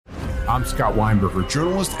I'm Scott Weinberger,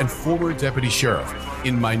 journalist and former deputy sheriff.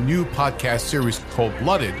 In my new podcast series, Cold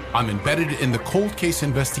Blooded, I'm embedded in the cold case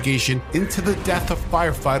investigation into the death of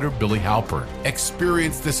firefighter Billy Halpern.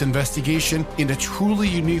 Experience this investigation in a truly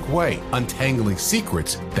unique way, untangling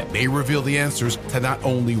secrets that may reveal the answers to not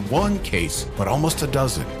only one case, but almost a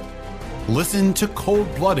dozen. Listen to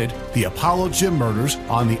Cold Blooded, the Apollo Gym Murders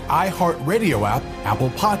on the iHeartRadio app, Apple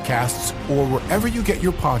Podcasts, or wherever you get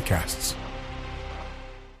your podcasts.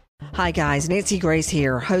 Hi guys, Nancy Grace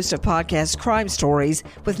here, host of podcast Crime Stories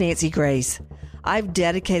with Nancy Grace. I've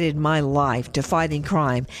dedicated my life to fighting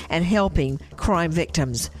crime and helping crime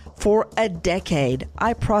victims. For a decade,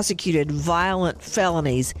 I prosecuted violent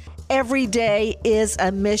felonies. Every day is a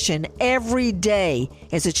mission. Every day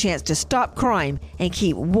is a chance to stop crime and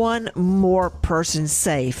keep one more person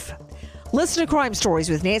safe. Listen to Crime Stories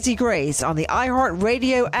with Nancy Grace on the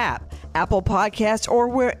iHeartRadio app, Apple Podcasts, or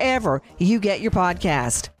wherever you get your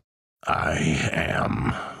podcast. I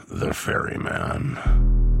am the ferryman.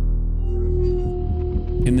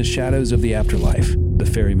 In the shadows of the afterlife, the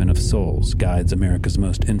Ferryman of Souls guides America's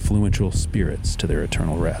most influential spirits to their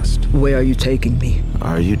eternal rest. Where are you taking me?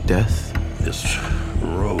 Are you death? This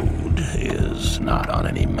road is not on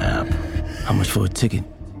any map. How much for a ticket?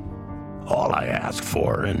 All I ask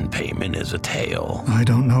for in payment is a tale. I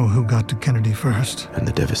don't know who got to Kennedy first. And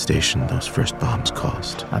the devastation those first bombs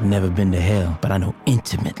caused. I've never been to hell, but I know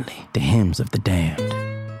intimately the hymns of the damned.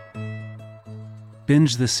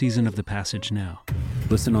 Binge this season of The Passage now.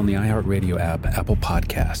 Listen on the iHeartRadio app, Apple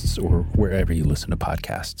Podcasts, or wherever you listen to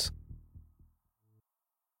podcasts.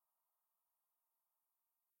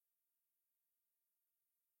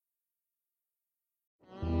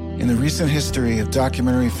 In the recent history of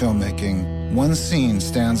documentary filmmaking, one scene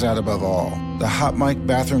stands out above all: the hot mic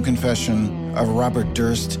bathroom confession of Robert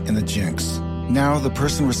Durst in The Jinx. Now, the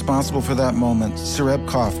person responsible for that moment, Sareb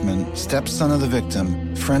Kaufman, stepson of the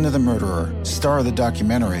victim, friend of the murderer, star of the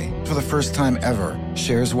documentary, for the first time ever,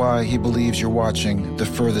 shares why he believes you're watching the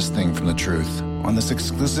furthest thing from the truth on this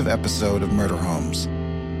exclusive episode of Murder Homes.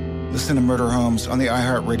 Listen to Murder Homes on the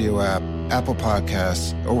iHeartRadio app, Apple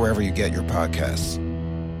Podcasts, or wherever you get your podcasts.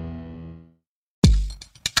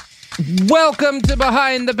 Welcome to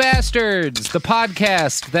Behind the Bastards, the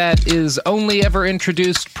podcast that is only ever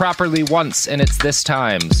introduced properly once, and it's this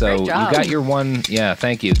time. So you got your one. Yeah,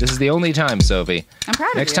 thank you. This is the only time, Sophie. I'm proud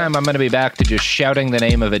of you. Next time I'm going to be back to just shouting the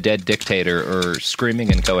name of a dead dictator or screaming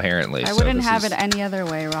incoherently. I wouldn't have it any other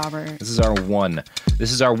way, Robert. This is our one.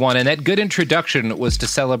 This is our one. And that good introduction was to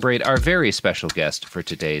celebrate our very special guest for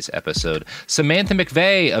today's episode, Samantha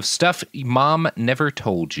McVey of Stuff Mom Never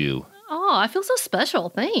Told You. Oh, I feel so special.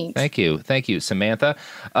 Thanks. Thank you, Samantha.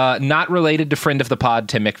 Not related to friend of the pod,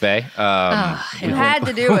 Tim McVeigh. You had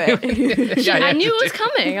to do it. I knew it was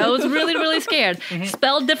coming. I was really, really scared.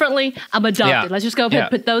 Spelled differently, I'm adopted. Yeah. Let's just go ahead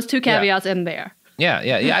and put those two caveats in there. Yeah.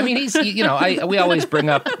 I mean, he's, we always bring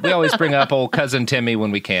up old cousin Timmy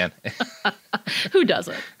when we can. Who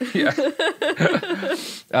doesn't? Yeah.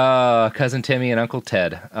 Cousin Timmy and Uncle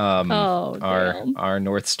Ted. Our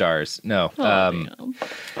North Stars. No.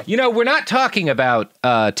 We're not talking about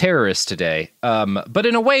terrorists today, but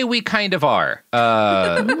in a way we kind of are.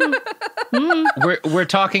 We're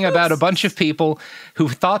talking about a bunch of people who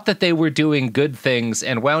thought that they were doing good things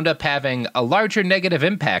and wound up having a larger negative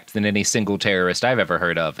impact than any single terrorist I've ever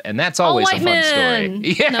heard of, and that's always a fun story.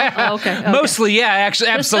 Yeah, no? Okay. Mostly, yeah, actually,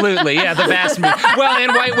 absolutely, yeah. The vast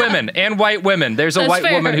and white women. There's a white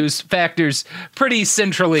woman who factors pretty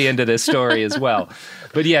centrally into this story as well.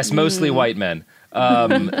 But yes, mostly white men.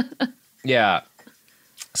 Yeah.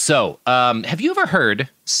 So, have you ever heard,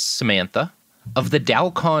 Samantha, of the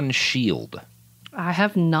Dalcon Shield? I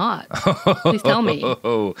have not. Please tell me.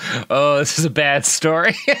 Oh, this is a bad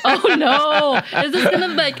story. Oh no! Is this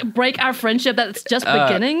gonna break our friendship that's just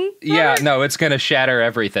beginning? Yeah, no, it's gonna shatter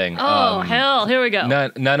everything. Oh hell! Here we go.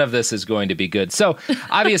 None of this is going to be good. So,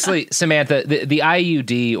 obviously, Samantha, the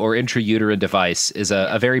IUD or intrauterine device is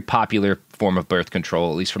a very popular form of birth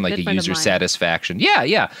control, at least from like a user satisfaction.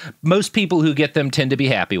 Yeah. Most people who get them tend to be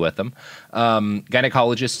happy with them.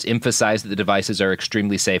 Gynecologists emphasize that the devices are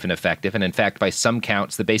extremely safe and effective. And in fact, by some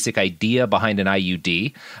counts, the basic idea behind an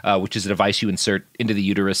IUD, which is a device you insert into the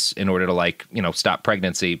uterus in order to stop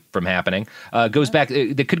pregnancy from happening, goes back.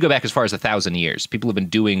 It could go back as far as 1,000 years. People have been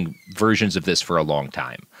doing versions of this for a long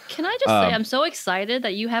time. Can I just say, I'm so excited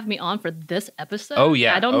that you have me on for this episode. Oh,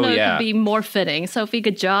 yeah. I don't know if it could be more fitting. Sophie,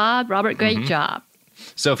 good job. Robert, great job.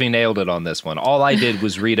 Sophie nailed it on this one. All I did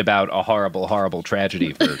was read about a horrible, horrible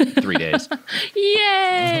tragedy for 3 days.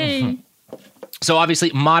 Yay! So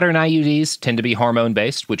obviously, modern IUDs tend to be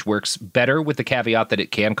hormone-based, which works better with the caveat that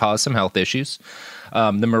it can cause some health issues.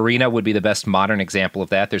 The Mirena would be the best modern example of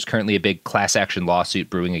that. There's currently a big class action lawsuit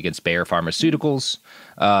brewing against Bayer Pharmaceuticals.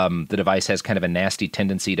 The device has kind of a nasty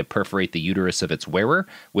tendency to perforate the uterus of its wearer,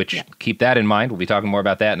 which keep that in mind. We'll be talking more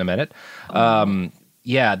about that in a minute.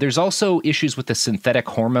 Yeah, there's also issues with the synthetic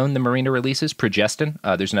hormone the Mirena releases, progestin.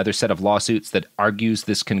 There's another set of lawsuits that argues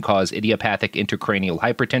this can cause idiopathic intracranial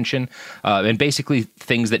hypertension and basically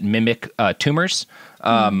things that mimic tumors,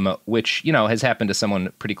 which has happened to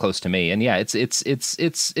someone pretty close to me. And yeah,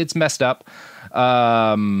 it's messed up,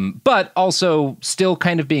 but also still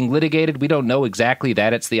kind of being litigated. We don't know exactly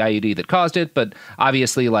that it's the IUD that caused it, but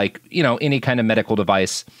obviously, any kind of medical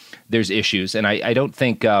device, there's issues. And I don't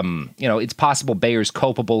think, it's possible Bayer's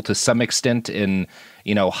culpable to some extent in,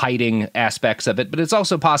 hiding aspects of it, but it's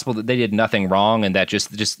also possible that they did nothing wrong and that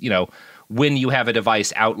just when you have a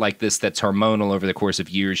device out like this that's hormonal over the course of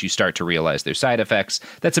years, you start to realize their side effects.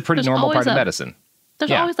 That's a pretty normal part of medicine.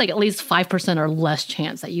 There's always at least 5% or less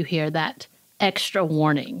chance that you hear that extra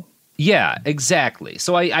warning. Yeah, exactly.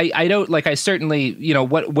 So I don't I certainly,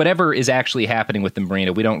 whatever is actually happening with the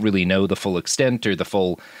Mirena, we don't really know the full extent or the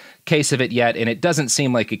full case of it yet. And it doesn't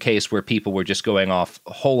seem like a case where people were just going off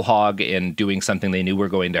whole hog and doing something they knew were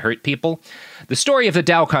going to hurt people. The story of the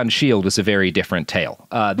Dalkon Shield is a very different tale.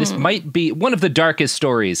 This might be one of the darkest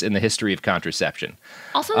stories in the history of contraception.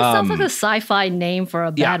 Also, it sounds like a sci-fi name for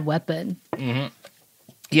a bad weapon. Mm-hmm.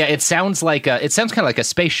 Yeah, it sounds kind of like a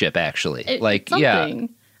spaceship, actually.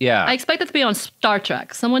 Yeah. I expect it to be on Star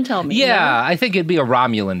Trek. Someone tell me. Yeah, I think it'd be a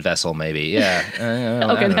Romulan vessel, maybe. Yeah.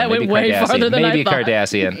 Okay, that went way farther than I thought. Maybe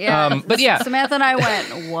Cardassian. Yeah. But yeah. Samantha and I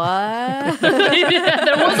went, what? Yeah,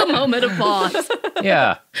 there was a moment of pause.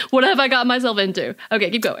 Yeah. What have I got myself into? Okay,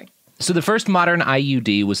 keep going. So the first modern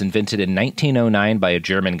IUD was invented in 1909 by a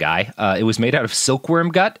German guy. It was made out of silkworm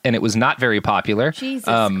gut, and it was not very popular. Jesus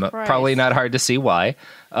Christ. Probably not hard to see why.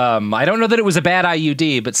 I don't know that it was a bad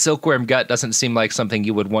IUD, but silkworm gut doesn't seem like something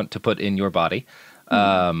you would want to put in your body.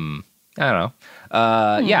 I don't know.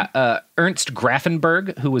 Ernst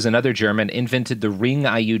Grafenberg, who was another German, invented the ring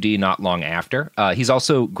IUD not long after.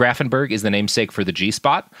 Grafenberg is the namesake for the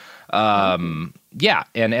G-spot. And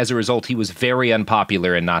as a result, he was very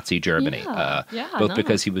unpopular in Nazi Germany,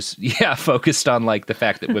 because he was focused on the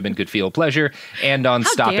fact that women could feel pleasure and on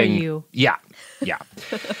stopping. Dare you? Yeah.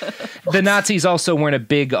 The Nazis also weren't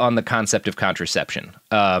big on the concept of contraception,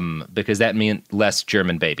 because that meant less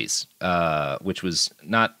German babies, which was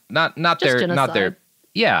not their.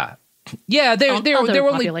 Yeah. Yeah, they're only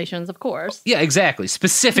populations, of course. Yeah, exactly.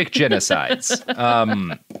 Specific genocides.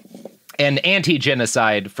 And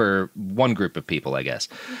anti-genocide for one group of people, I guess.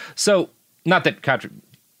 So, not that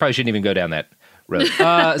probably shouldn't even go down that road.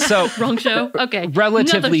 Wrong show? Okay.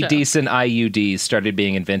 Relatively decent IUDs started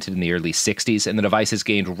being invented in the early 60s, and the devices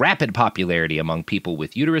gained rapid popularity among people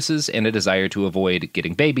with uteruses and a desire to avoid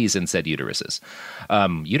getting babies in said uteruses.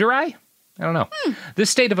 Uteri? I don't know.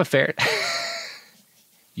 This state of affairs...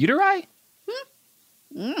 Uteri?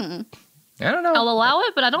 I don't know. I'll allow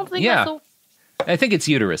it, but I don't think that's I think it's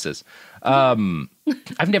uteruses.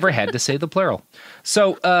 I've never had to say the plural.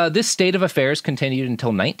 So this state of affairs continued until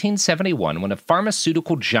 1971 when a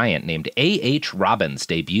pharmaceutical giant named A.H. Robbins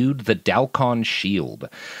debuted the Dalkon Shield.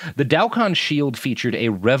 The Dalkon Shield featured a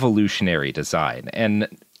revolutionary design. And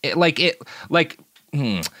what's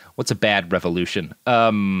a bad revolution?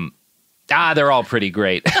 They're all pretty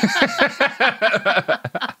great.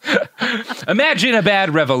 Imagine a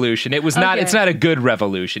bad revolution. It was not. It's not a good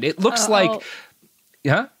revolution. It looks like.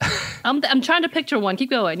 Yeah. I'm trying to picture one. Keep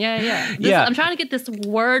going. Yeah. I'm trying to get this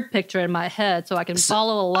word picture in my head so I can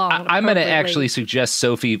follow along. I'm going to actually suggest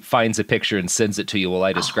Sophie finds a picture and sends it to you while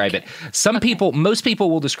I describe it. Most people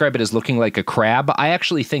will describe it as looking like a crab. I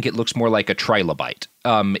actually think it looks more like a trilobite.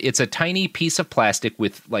 It's a tiny piece of plastic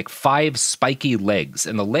with 5 spiky legs,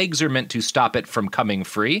 and the legs are meant to stop it from coming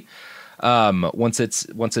free once it's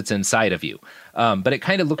inside of you. But it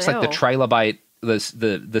kind of looks like the trilobite.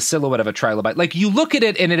 The silhouette of a trilobite. You look at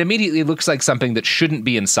it and it immediately looks like something that shouldn't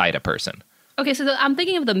be inside a person. Okay, so I'm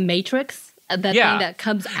thinking of the Matrix, that thing that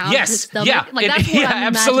comes out of his stomach. Yeah, that's what I'm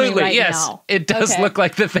absolutely. Right yes, now. It does look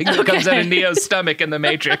like the thing that comes out of Neo's stomach in the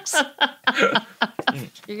Matrix.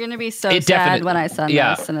 You're going to be so sad when I send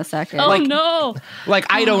this in a second. Oh, no.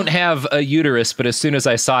 I don't have a uterus, but as soon as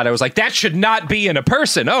I saw it, I was like, that should not be in a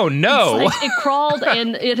person. Oh, no. It crawled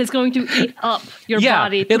and it is going to eat up your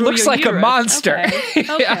body through it looks like uterus. A monster.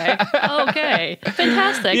 Okay.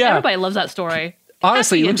 Fantastic. Yeah. Everybody loves that story.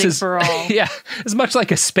 Honestly, it looks as much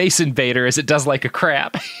like a space invader as it does like a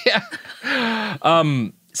crab.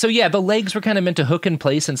 So yeah, the legs were kind of meant to hook in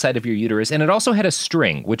place inside of your uterus, and it also had a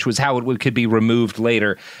string, which was how it could be removed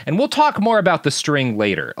later. And we'll talk more about the string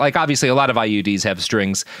later. Like, obviously, a lot of IUDs have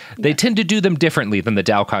strings. They tend to do them differently than the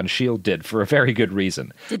Dalkon Shield did, for a very good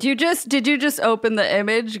reason. Did you just open the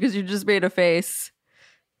image because you just made a face?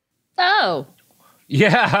 Oh.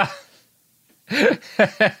 Yeah. What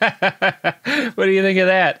do you think of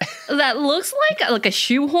that? That looks like a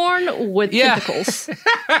shoehorn with tentacles.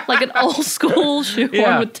 Like an old school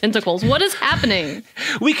shoehorn with tentacles. What is happening?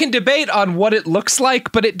 We can debate on what it looks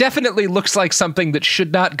like, but it definitely looks like something that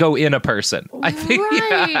should not go in a person. I think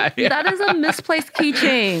right. That is a misplaced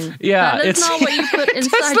keychain. Yeah. That is not what you put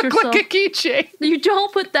inside yourself. It does look like a keychain. You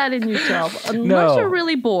don't put that in yourself unless you're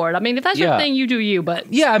really bored. I mean, if that's your thing, you do you,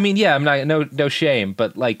 but... Yeah, I mean, I'm not, no shame,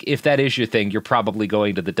 but like, if that is your thing, you're probably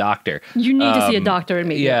going to the doctor. You need to see a doctor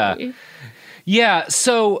immediately. Yeah.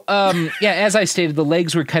 So, as I stated, the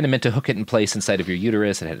legs were kind of meant to hook it in place inside of your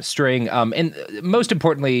uterus. It had a string. And most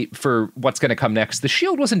importantly, for what's going to come next, the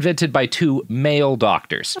Shield was invented by two male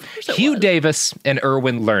doctors, Hugh Davis and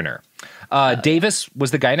Erwin Lerner. Davis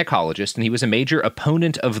was the gynecologist, and he was a major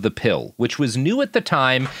opponent of the pill, which was new at the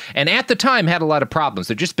time, and at the time had a lot of problems.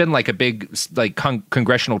 There'd just been like a big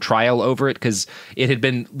congressional trial over it because it had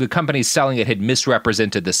been, the companies selling it had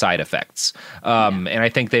misrepresented the side effects. And I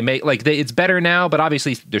think they made, it's better now, but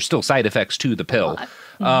obviously there's still side effects to the pill.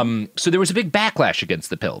 So there was a big backlash against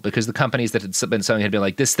the pill because the companies that had been selling had been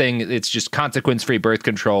like, this thing, it's just consequence-free birth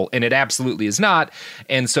control, and it absolutely is not.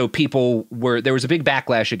 And so there was a big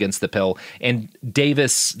backlash against the pill. And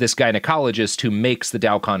Davis, this gynecologist who makes the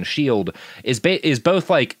Dalkon Shield, is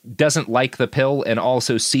both like, doesn't like the pill and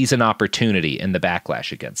also sees an opportunity in the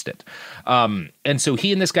backlash against it. And so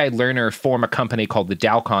he and this guy Lerner form a company called the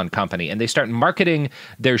Dalkon Company, and they start marketing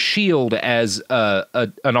their shield as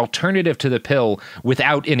an alternative to the pill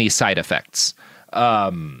without any side effects,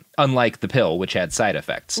 unlike the pill, which had side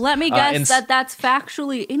effects. Let me guess that's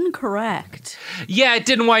factually incorrect. Yeah, it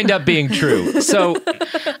didn't wind up being true. So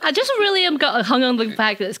I just really am hung on the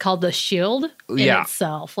fact that it's called the Shield in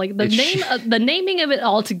itself. Like the naming of it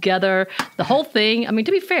all together, the whole thing. I mean,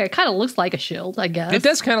 to be fair, it kind of looks like a shield, I guess. It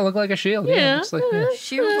does kind of look like a shield. Yeah. It looks like,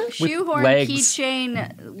 shoehorn,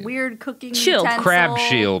 keychain, weird cooking shield, utensil. Crab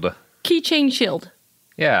shield, keychain shield.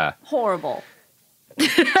 Yeah. Horrible.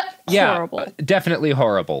 Horrible. Definitely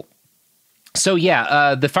horrible. So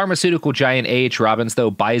the pharmaceutical giant A.H. Robbins, though,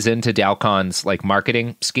 buys into Dalkon's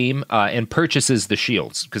marketing scheme and purchases the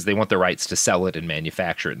shields because they want the rights to sell it and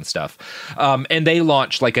manufacture it and stuff. And they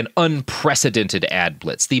launch an unprecedented ad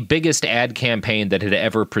blitz, the biggest ad campaign that had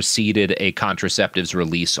ever preceded a contraceptive's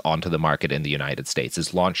release onto the market in the United States,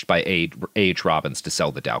 is launched by A.H. Robbins to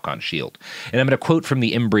sell the Dalkon Shield. And I'm going to quote from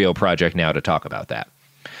the Embryo Project now to talk about that.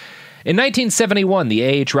 In 1971, the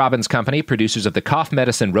A.H. Robbins Company, producers of the cough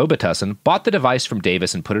medicine Robitussin, bought the device from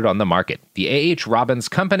Davis and put it on the market. The A.H. Robbins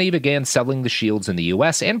Company began selling the shields in the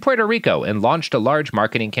U.S. and Puerto Rico and launched a large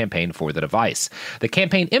marketing campaign for the device. The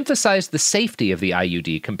campaign emphasized the safety of the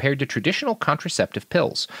IUD compared to traditional contraceptive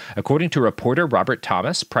pills. According to reporter Robert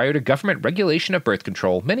Thomas, prior to government regulation of birth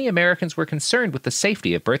control, many Americans were concerned with the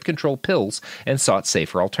safety of birth control pills and sought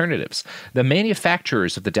safer alternatives. The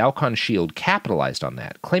manufacturers of the Dalkon Shield capitalized on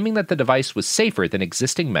that, claiming that the device was safer than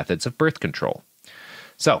existing methods of birth control.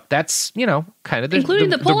 So that's, kind of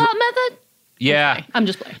including the pull-out method? Yeah. Okay, I'm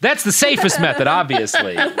just playing. That's the safest method,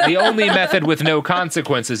 obviously. The only method with no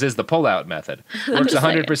consequences is the pull-out method. Works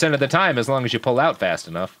 100% of the time as long as you pull out fast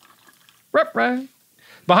enough.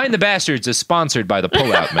 Behind the Bastards is sponsored by the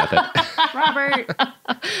pull-out method. Robert.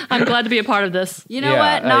 I'm glad to be a part of this. You know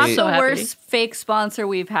what? Not the worst fake sponsor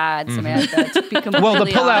we've had, Samantha. To be completely well,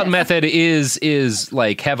 the pull-out honest. method is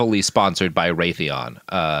heavily sponsored by Raytheon.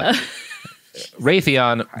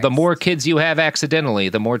 Raytheon, the more kids you have accidentally,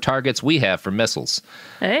 the more targets we have for missiles.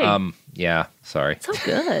 Hey. Yeah, sorry. So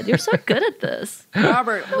good. You're so good at this.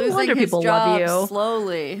 Robert, losing his job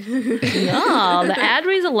slowly. No, the ad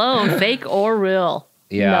reads alone, fake or real.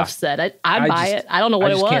 Yeah. Enough said. I buy it. I don't know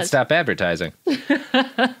what it was. I just can't stop advertising.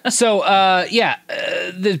 So,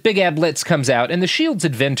 the big ad blitz comes out, and the Shield's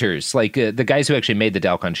inventors, the guys who actually made the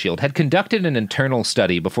Dalkon Shield, had conducted an internal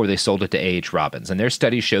study before they sold it to A.H. Robbins, and their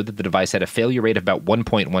study showed that the device had a failure rate of about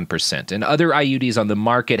 1.1%, and other IUDs on the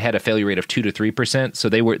market had a failure rate of 2 to 3%, so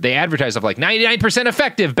they advertised of 99%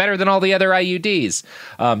 effective, better than all the other IUDs.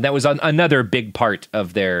 That was another big part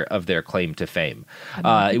of their claim to fame.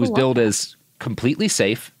 It was billed as completely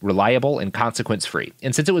safe, reliable, and consequence-free.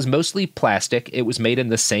 And since it was mostly plastic, it was made in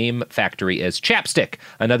the same factory as Chapstick,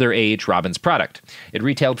 another A.H. Robbins product. It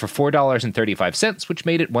retailed for $4.35, which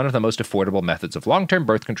made it one of the most affordable methods of long-term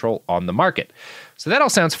birth control on the market. So that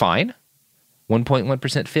all sounds fine.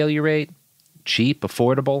 1.1% failure rate, cheap,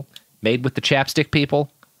 affordable, made with the chapstick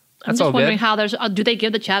people. I'm just wondering how do they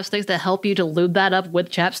give the chapsticks that help you to lube that up with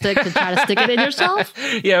chapstick to try to stick it in yourself?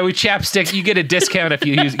 Yeah, with chapstick, you get a discount if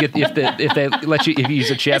you use if they let you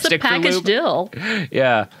use a chapstick. It's a package deal.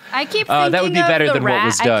 Yeah, I keep thinking that would be better than what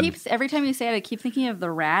was done. Every time you say it, I keep thinking of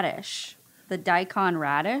the radish, the daikon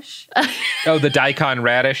radish. Oh, the daikon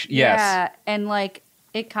radish. Yes. Yeah, and like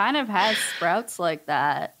it kind of has sprouts like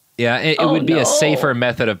that. Yeah, it would be a safer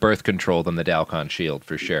method of birth control than the Dalcon Shield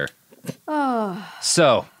for sure. Oh.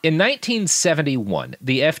 So, in 1971,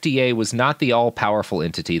 the FDA was not the all-powerful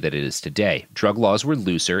entity that it is today. Drug laws were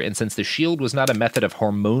looser, and since the Shield was not a method of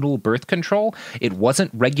hormonal birth control, it wasn't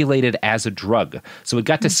regulated as a drug. So it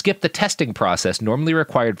got to skip the testing process normally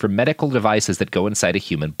required for medical devices that go inside a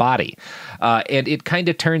human body. And it kind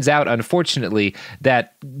of turns out, unfortunately,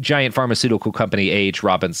 that giant pharmaceutical company A.H.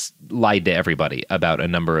 Robbins lied to everybody about a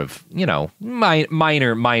number of,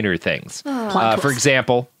 minor things. For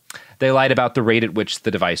example, they lied about the rate at which the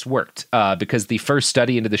device worked because the first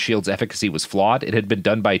study into the Shield's efficacy was flawed. It had been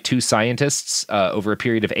done by 2 scientists over a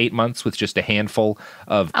period of 8 months with just a handful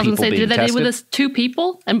of people being tested. Did they do with 2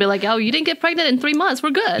 people and be like, oh, you didn't get pregnant in 3 months. We're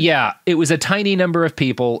good. Yeah, it was a tiny number of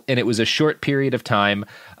people and it was a short period of time.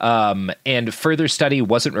 And further study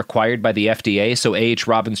wasn't required by the FDA, so A.H.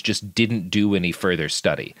 Robbins just didn't do any further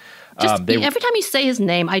study. Every time you say his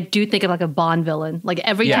name, I do think of like a Bond villain. Like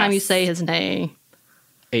every time you say his name.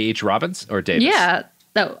 A.H. Robbins or Davis? Yeah,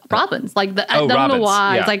 no, Robbins. Like I don't know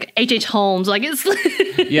why. Yeah. It's like H.H. Holmes. Like it's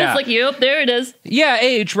like, yep, there it is. Yeah,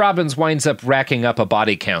 A.H. Robbins winds up racking up a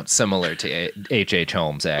body count similar to H.H.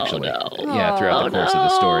 Holmes, actually. Oh, no. Yeah, throughout the course of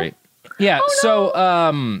the story. Yeah, so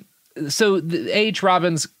A.H.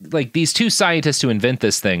 Robbins, like these 2 scientists who invent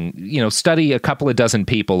this thing, study a couple of dozen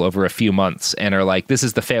people over a few months and are like, this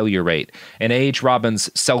is the failure rate. And A.H. Robbins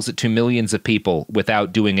sells it to millions of people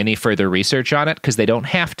without doing any further research on it because they don't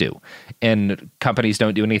have to. And companies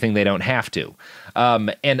don't do anything they don't have to.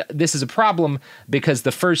 And this is a problem because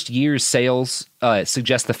the first year's sales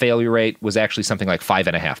suggest the failure rate was actually something like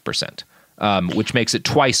 5.5%. Which makes it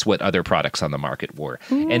twice what other products on the market were.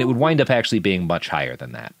 And it would wind up actually being much higher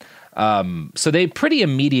than that. So they pretty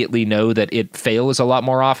immediately know that it fails a lot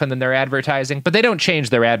more often than their advertising, but they don't change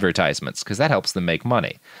their advertisements because that helps them make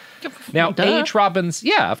money. Now, A.H. Robbins,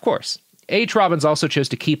 yeah, of course. A.H. Robbins also chose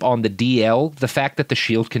to keep on the DL the fact that the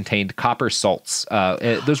Shield contained copper salts.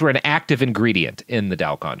 Those were an active ingredient in the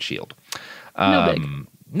Dalcon Shield.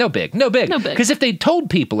 No big. Because if they told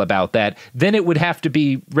people about that, then it would have to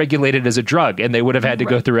be regulated as a drug, and they would have had to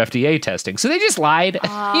go through FDA testing. So they just lied,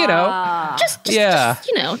 Just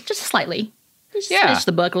slightly. Just finish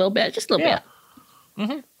the book a little bit, just a little bit.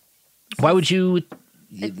 Mm-hmm. Why would you,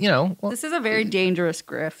 This is a very dangerous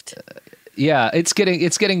grift. Yeah, it's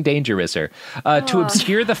getting dangerouser. To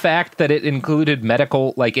obscure the fact that it included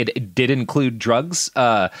medical, like it did include drugs,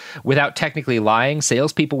 without technically lying,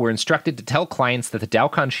 salespeople were instructed to tell clients that the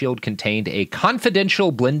Dalcon Shield contained a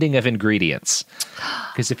confidential blending of ingredients.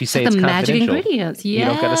 Because if you say it's confidential, magic ingredients, you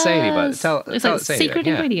don't got to say anybody. It's like a secret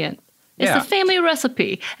ingredient. It's the family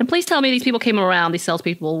recipe. And please tell me these people came around, these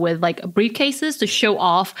salespeople, with like briefcases to show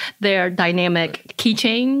off their dynamic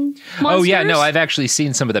keychain monsters. Oh, yeah. No, I've actually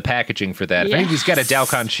seen some of the packaging for that. Yes. If anybody's got a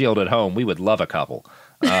Dalcon Shield at home, we would love a couple.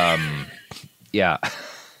 Yeah.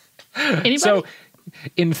 Anybody? So,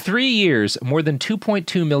 in 3 years, more than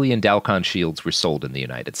 2.2 million Dalcon Shields were sold in the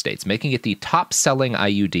United States, making it the top-selling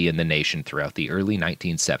IUD in the nation throughout the early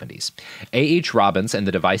 1970s. A.H. Robbins and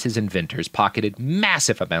the device's inventors pocketed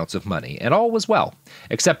massive amounts of money, and all was well.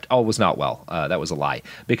 Except all was not well. That was a lie.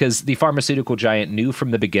 Because the pharmaceutical giant knew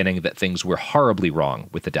from the beginning that things were horribly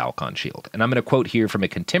wrong with the Dalcon Shield. And I'm going to quote here from a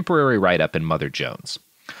contemporary write-up in Mother Jones.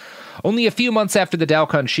 Only a few months after the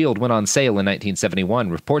Dalcon Shield went on sale in 1971,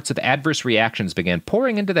 reports of adverse reactions began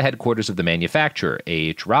pouring into the headquarters of the manufacturer,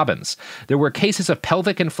 A.H. Robbins. There were cases of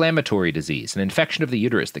pelvic inflammatory disease, an infection of the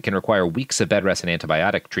uterus that can require weeks of bed rest and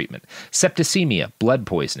antibiotic treatment, septicemia, blood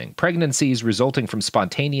poisoning, pregnancies resulting from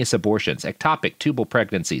spontaneous abortions, ectopic tubal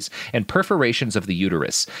pregnancies, and perforations of the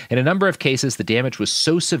uterus. In a number of cases, the damage was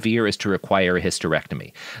so severe as to require a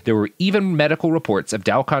hysterectomy. There were even medical reports of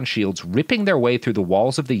Dalcon Shields ripping their way through the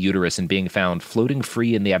walls of the uterus and being found floating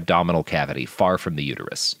free in the abdominal cavity, far from the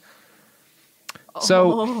uterus.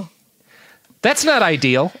 So, that's not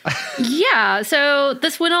ideal. Yeah, so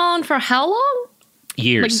this went on for how long?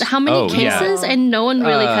 Years. Like how many cases? Yeah. And no one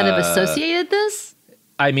really kind of associated this?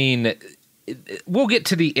 I mean, we'll get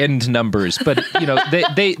to the end numbers, but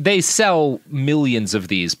they sell millions of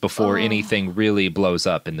these before anything really blows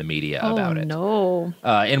up in the media about it. No.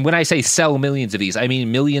 And when I say sell millions of these, I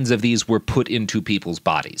mean millions of these were put into people's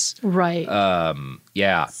bodies. Right.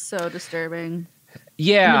 Yeah. So disturbing.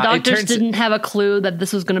 Yeah. And the doctors didn't have a clue that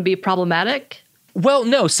this was going to be problematic? Well,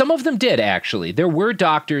 no, some of them did, actually. There were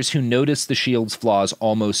doctors who noticed the shield's flaws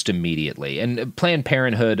almost immediately. And Planned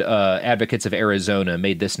Parenthood advocates of Arizona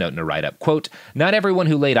made this note in a write-up. Quote, "Not everyone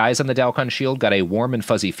who laid eyes on the Dalkon shield got a warm and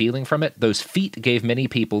fuzzy feeling from it. Those feet gave many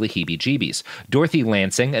people the heebie-jeebies. Dorothy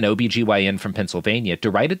Lansing, an OBGYN from Pennsylvania,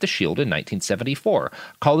 derided the shield in 1974,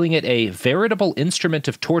 calling it a veritable instrument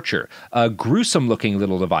of torture, a gruesome-looking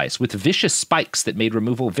little device with vicious spikes that made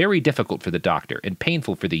removal very difficult for the doctor and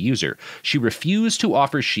painful for the user. She refused to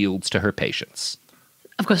offer shields to her patients."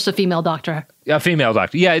 Of course, a female doctor. A female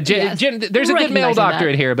doctor. Yeah, Yes. there's a good male doctor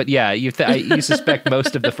that. in here, but yeah, you suspect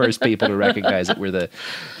most of the first people to recognize it were the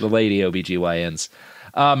lady OBGYNs.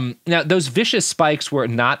 Now, those vicious spikes were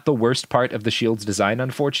not the worst part of the shield's design,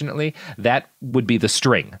 unfortunately. That would be the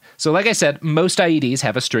string. So like I said, most IEDs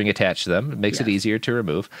have a string attached to them. It makes it easier to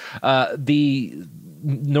remove.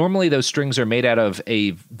 Normally, those strings are made out of a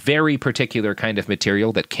very particular kind of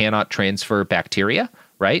material that cannot transfer bacteria,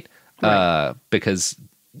 right? Because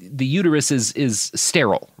the uterus is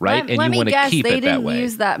sterile, right? Let me guess, keep they it that way. didn't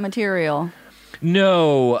use that material.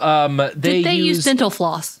 No, Did they use dental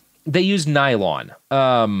floss? They use nylon.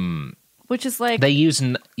 Which is like they use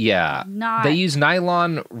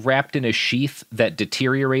nylon wrapped in a sheath that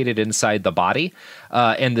deteriorated inside the body,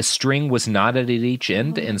 and the string was knotted at each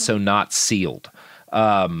end, and so not sealed.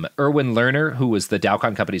 Erwin Lerner, who was the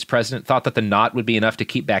Dalkon Company's president, thought that the knot would be enough to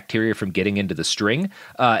keep bacteria from getting into the string,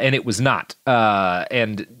 and it was not.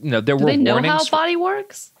 And there were warnings. Do they know how body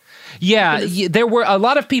works? Yeah, there were a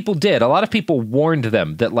lot of people did. A lot of people warned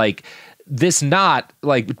them that this knot,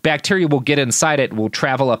 bacteria will get inside it, will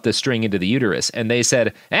travel up the string into the uterus, and they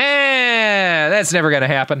said, that's never going to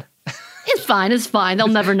happen. It's fine. They'll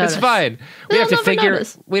never notice. It's fine.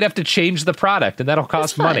 We'd have to change the product, and that'll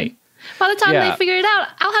cost money. By the time they figure it out,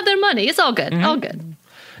 I'll have their money. It's all good. All good.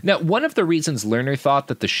 Now, one of the reasons Lerner thought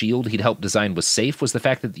that the shield he'd helped design was safe was the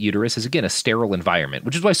fact that the uterus is, again, a sterile environment,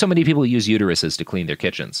 which is why so many people use uteruses to clean their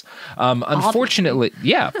kitchens. Unfortunately,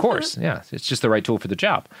 yeah, of course. Yeah, it's just the right tool for the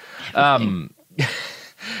job. Gets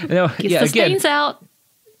the stains out.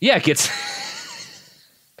 Yeah, it gets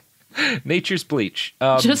nature's bleach.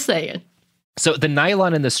 Just saying. So the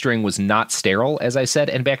nylon in the string was not sterile, as I said,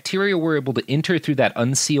 and bacteria were able to enter through that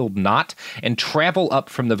unsealed knot and travel up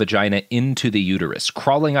from the vagina into the uterus,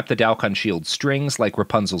 crawling up the Dalkon shield strings like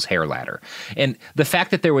Rapunzel's hair ladder. And the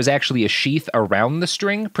fact that there was actually a sheath around the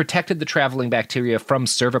string protected the traveling bacteria from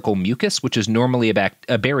cervical mucus, which is normally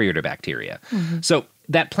a barrier to bacteria. So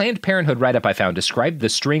that Planned Parenthood write-up I found described the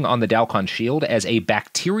string on the Dalkon shield as a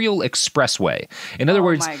bacterial expressway. In other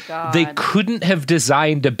words, they couldn't have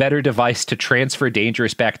designed a better device to transfer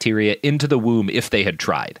dangerous bacteria into the womb if they had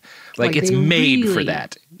tried. It's made for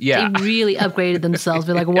that. Yeah. They really upgraded themselves.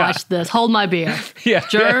 They're like, watch this. Hold my beer. Yeah.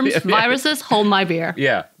 Germs, viruses, hold my beer.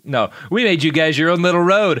 Yeah. No, we made you guys your own little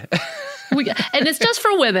road. And it's just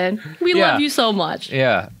for women. We love you so much.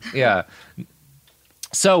 Yeah. Yeah.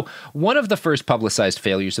 So one of the first publicized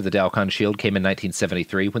failures of the Dalkon shield came in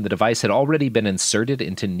 1973 when the device had already been inserted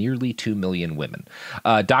into nearly 2 million women.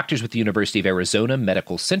 Doctors with the University of Arizona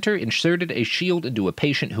Medical Center inserted a shield into a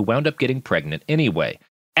patient who wound up getting pregnant anyway.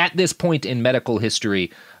 At this point in medical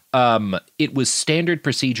history, it was standard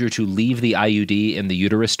procedure to leave the IUD in the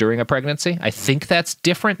uterus during a pregnancy. I think that's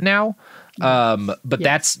different now, but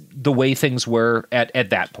that's the way things were at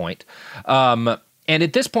that point. And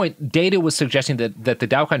at this point, data was suggesting that the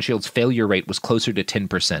Dalkon shield's failure rate was closer to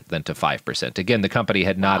 10% than to 5%. Again, the company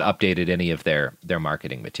had not updated any of their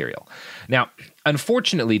marketing material. Now,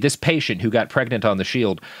 unfortunately, this patient who got pregnant on the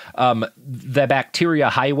shield, the bacteria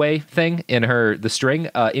highway thing in the string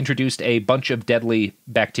introduced a bunch of deadly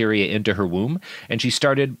bacteria into her womb, and she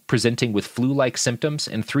started presenting with flu-like symptoms,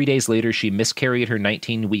 and 3 days later, she miscarried her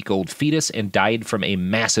 19-week-old fetus and died from a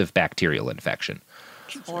massive bacterial infection.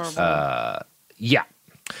 Horrible. Yeah.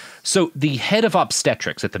 So the head of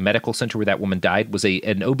obstetrics at the medical center where that woman died was an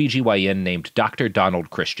OBGYN named Dr. Donald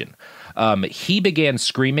Christian. He began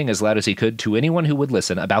screaming as loud as he could to anyone who would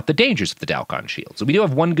listen about the dangers of the Dalkon shield. So we do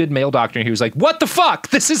have one good male doctor who was like, what the fuck?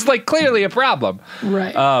 This is clearly a problem.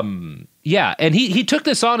 Right. Yeah, and he took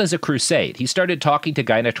this on as a crusade. He started talking to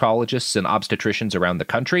gynecologists and obstetricians around the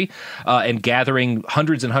country and gathering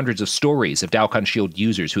hundreds and hundreds of stories of Dalkon Shield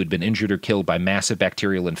users who had been injured or killed by massive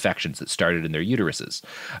bacterial infections that started in their uteruses.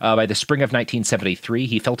 By the spring of 1973,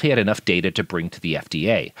 he felt he had enough data to bring to the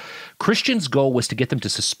FDA. Christian's goal was to get them to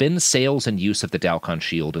suspend sales and use of the Dalkon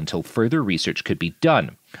Shield until further research could be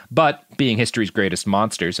done. But, being history's greatest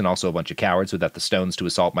monsters and also a bunch of cowards without the stones to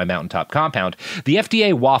assault my mountaintop compound, the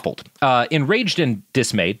FDA waffled. Enraged and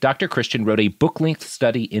dismayed, Dr. Christian wrote a book-length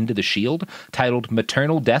study into the shield titled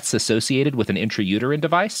Maternal Deaths Associated with an Intrauterine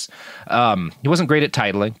Device. He wasn't great at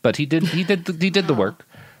titling, but he did the work.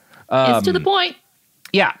 It's to the point.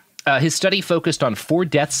 Yeah. His study focused on 4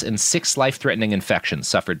 deaths and 6 life-threatening infections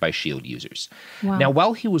suffered by Shield users. Wow. Now,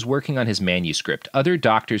 while he was working on his manuscript, other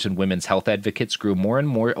doctors and women's health advocates grew more and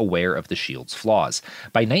more aware of the Shield's flaws.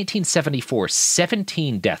 By 1974,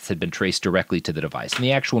 17 deaths had been traced directly to the device, and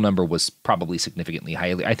the actual number was probably significantly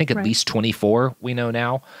higher. I think at least 24 we know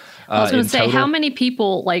now. I was going to say, total. How many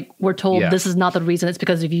people were told this is not the reason? It's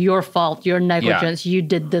because of your fault, your negligence. You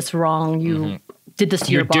did this wrong. You did this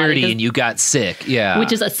to your body. You're dirty and you got sick. Yeah.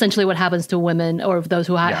 Which is essentially what happens to women or those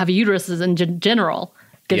who have uteruses in general.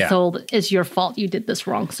 Get told, it's your fault. You did this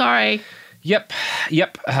wrong. Sorry. Yep.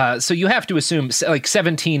 So you have to assume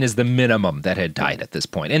 17 is the minimum that had died at this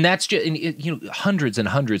point. And that's just, hundreds and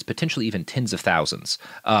hundreds, potentially even tens of thousands,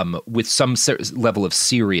 with some level of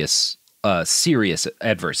serious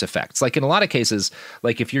adverse effects. Like in a lot of cases,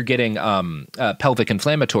 like if you're getting pelvic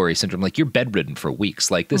inflammatory syndrome, like you're bedridden for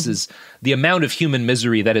weeks. Like this is the amount of human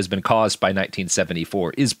misery that has been caused by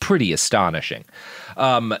 1974 is pretty astonishing.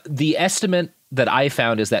 The estimate that I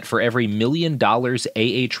found is that for every $1 million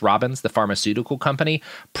A.H. Robbins, the pharmaceutical company,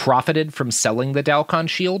 profited from selling the Dalkon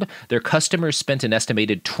Shield, their customers spent an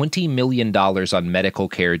estimated $20 million on medical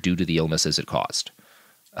care due to the illnesses it caused,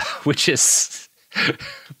 which is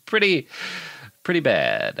pretty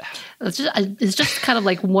bad. It's just kind of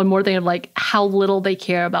like one more thing of like how little they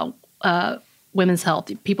care about women's health,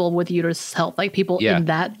 people with uterus health, like people in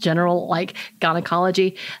that general like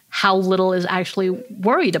gynecology, how little is actually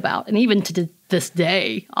worried about. And even to this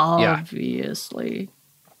day, obviously.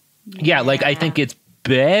 Yeah, like I think it's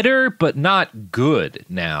better, but not good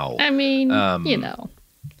now. I mean, and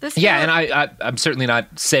I'm certainly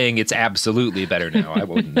not saying it's absolutely better now. I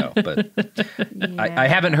wouldn't know, but I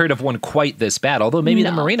haven't heard of one quite this bad. Although maybe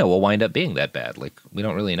the Merino will wind up being that bad. Like we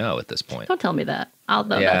don't really know at this point. Don't tell me that.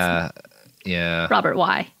 Yeah. Robert,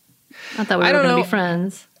 why? I thought we were going to be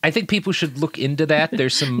friends. I think people should look into that.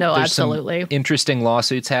 There's some absolutely. some interesting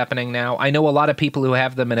lawsuits happening now. I know a lot of people who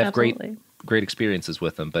have them and have great experiences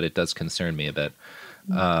with them, but it does concern me a bit.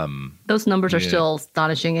 Those numbers are still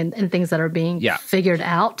astonishing and things that are being figured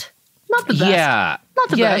out. Not the best. Not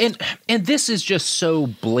the best. And this is just so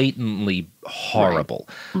blatantly horrible.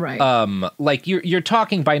 Right. Like you're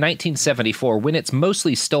talking by 1974, when it's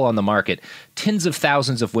mostly still on the market, tens of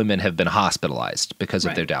thousands of women have been hospitalized because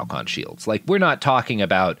of their Dalkon Shields. Like we're not talking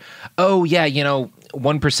about,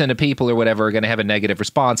 1% of people or whatever are going to have a negative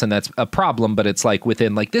response, and that's a problem. But it's like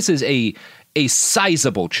within this is a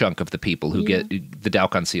sizable chunk of the people who get the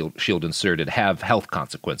Dalkon Shield inserted have health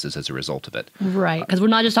consequences as a result of it. Right, because we're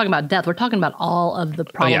not just talking about death. We're talking about all of the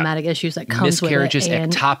problematic issues that comes with it. Miscarriages,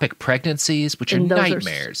 ectopic pregnancies, which are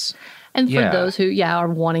nightmares. And for those who, are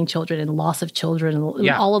wanting children and loss of children and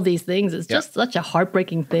all of these things, it's just such a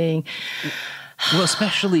heartbreaking thing. Well,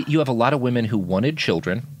 especially you have a lot of women who wanted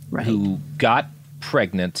children, who got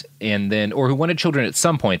pregnant or who wanted children at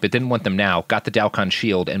some point but didn't want them now, got the Dalkon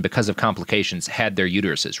Shield, and because of complications had their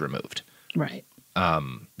uteruses removed. Right.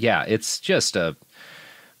 It's just a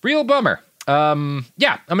real bummer. I'm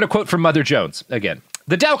going to quote from Mother Jones again.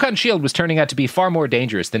 The Dalkon Shield was turning out to be far more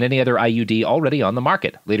dangerous than any other IUD already on the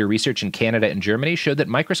market. Later research in Canada and Germany showed that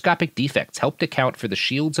microscopic defects helped account for the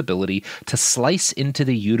shield's ability to slice into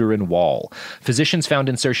the uterine wall. Physicians found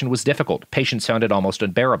insertion was difficult. Patients found it almost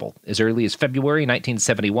unbearable. As early as February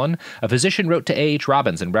 1971, a physician wrote to A.H.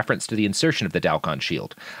 Robbins in reference to the insertion of the Dalkon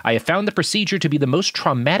Shield. I have found the procedure to be the most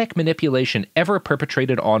traumatic manipulation ever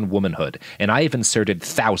perpetrated on womanhood, and I have inserted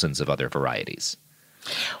thousands of other varieties.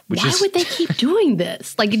 Why would they keep doing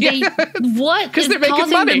this? Like, what is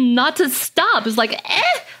causing them not to stop? It's like,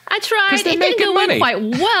 I tried. It didn't go in quite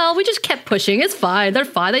well. We just kept pushing. It's fine. They're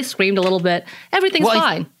fine. They screamed a little bit. Everything's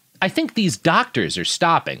fine. I think these doctors are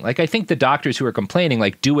stopping. Like, I think the doctors who are complaining,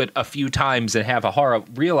 do it a few times and have a horror,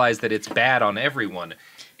 realize that it's bad on everyone.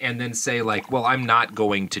 and then say like, well, I'm not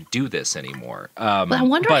going to do this anymore. But I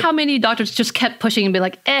wonder how many doctors just kept pushing and be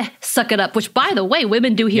like, suck it up, which by the way,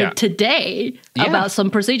 women do hear today about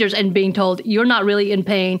some procedures and being told you're not really in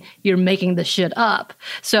pain. You're making the shit up.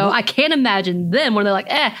 So I can't imagine them when they're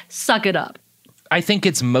like, suck it up. I think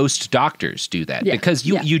it's most doctors do that because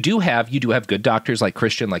you do have good doctors like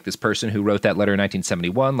Christian, like this person who wrote that letter in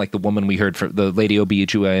 1971, like the woman we heard from, the lady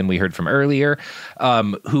OBGYN we heard from earlier,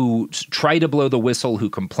 who try to blow the whistle, who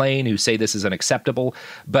complain, who say this is unacceptable.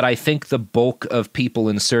 But I think the bulk of people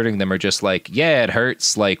inserting them are just like, yeah, it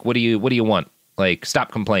hurts. Like, what do you want? Like,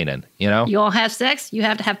 stop complaining, you know? You all have sex. You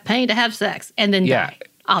have to have pain to have sex and then die.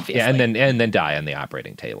 Obviously. Yeah, and then die on the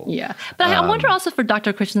operating table. Yeah. But I wonder also for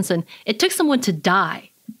Dr. Christensen, it took someone to die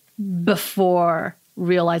before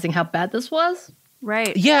realizing how bad this was.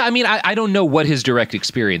 Right. Yeah, I mean, I don't know what his direct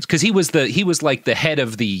experience, because he was like the head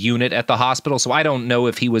of the unit at the hospital, so I don't know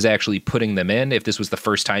if he was actually putting them in, if this was the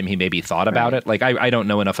first time he maybe thought about it. Like, I don't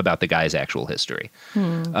know enough about the guy's actual history.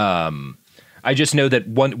 I just know that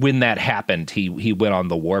when that happened, he went on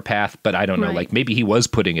the warpath, but I don't know, like maybe he was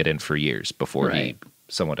putting it in for years before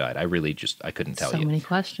someone died. I really I couldn't tell you. So many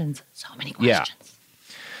questions. Yeah.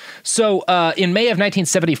 So in May of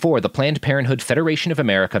 1974, the Planned Parenthood Federation of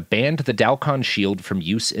America banned the Dalkon Shield from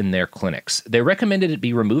use in their clinics. They recommended it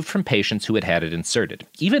be removed from patients who had it inserted.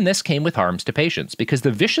 Even this came with harms to patients, because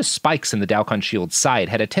the vicious spikes in the Dalkon Shield's side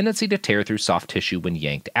had a tendency to tear through soft tissue when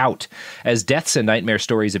yanked out. As deaths and nightmare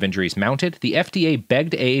stories of injuries mounted, the FDA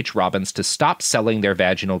begged A.H. Robbins to stop selling their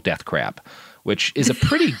vaginal death crab, which is a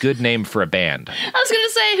pretty good name for a band. I was going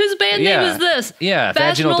to say, whose band name is this? Yeah,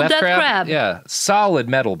 Vaginal Death Crab. Yeah, solid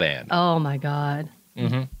metal band. Oh, my God.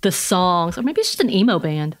 Mm-hmm. The songs. Or maybe it's just an emo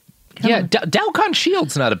band. Dalkon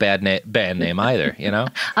Shield's not a bad band name either, you know?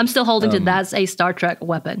 I'm still holding to that's a Star Trek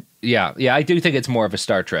weapon. Yeah, I do think it's more of a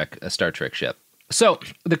Star Trek ship. So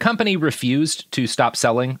the company refused to stop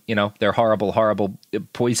selling, their horrible, horrible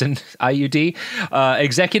poison IUD.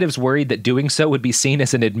 Executives worried that doing so would be seen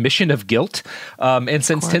as an admission of guilt. And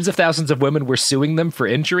since tens of thousands of women were suing them for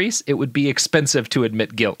injuries, it would be expensive to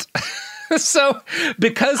admit guilt. So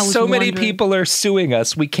because so many people are suing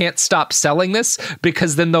us, we can't stop selling this,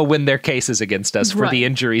 because then they'll win their cases against us for the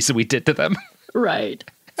injuries we did to them. Right.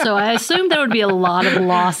 So I assume there would be a lot of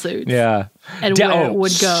lawsuits. Yeah. And where it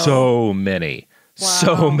would go. So many. Wow.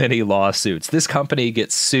 So many lawsuits. This company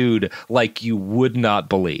gets sued like you would not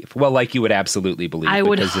believe. Well, like you would absolutely believe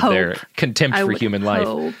because of their contempt for human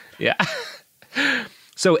life. Yeah.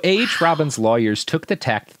 So A.H. Robbins' lawyers took the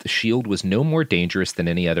tack that the shield was no more dangerous than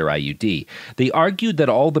any other IUD. They argued that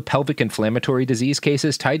all the pelvic inflammatory disease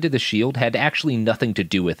cases tied to the shield had actually nothing to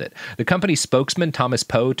do with it. The company's spokesman, Thomas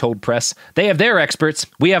Poe, told press, "They have their experts,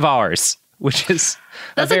 we have ours." Which is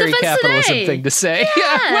a very capitalism thing to say. Yes,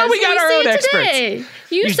 yeah, well, we got our own experts.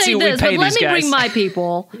 You say this, but let me bring my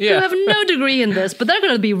people who have no degree in this, but they're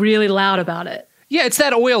going to be really loud about it. Yeah, it's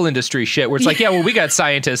that oil industry shit where it's like, we got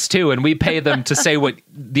scientists too, and we pay them to say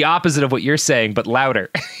the opposite of what you're saying, but louder.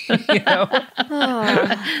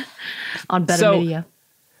 On better media.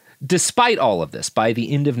 Despite all of this, by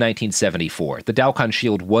the end of 1974, the Dalkon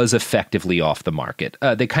Shield was effectively off the market.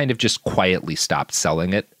 They kind of just quietly stopped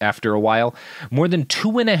selling it after a while. More than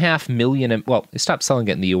 2.5 million, they stopped selling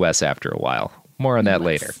it in the U.S. after a while. More on that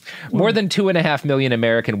later. More than 2.5 million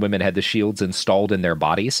American women had the shields installed in their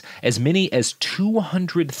bodies. As many as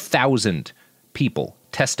 200,000 people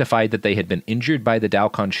testified that they had been injured by the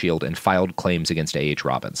Dalkon Shield and filed claims against A.H.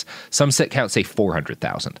 Robbins. Some counts say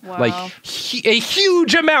 400,000. Wow. Like a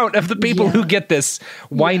huge amount of the people who get this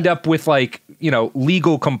wind up with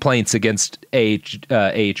legal complaints against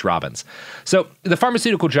A.H. Robbins. So the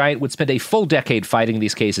pharmaceutical giant would spend a full decade fighting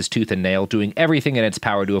these cases tooth and nail, doing everything in its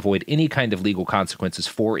power to avoid any kind of legal consequences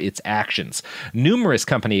for its actions. Numerous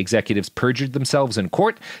company executives perjured themselves in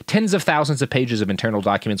court. Tens of thousands of pages of internal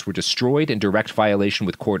documents were destroyed in direct violation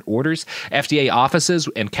with court orders. FDA offices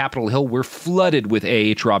and Capitol Hill were flooded with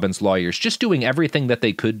A.H. Robbins lawyers, just doing everything that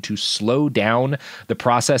they could to slow down the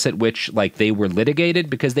process at which they were litigated,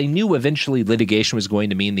 because they knew eventually litigation was going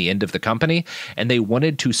to mean the end of the company, and they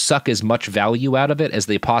wanted to suck as much value out of it as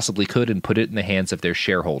they possibly could and put it in the hands of their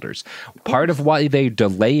shareholders. Part of why they're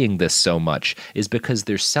delaying this so much is because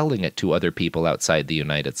they're selling it to other people outside the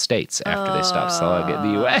United States after they stop selling it in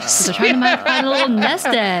the U.S. They're trying to find a little nest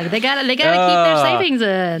egg. They gotta keep their savings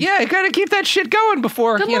in. Yeah, you gotta keep that shit going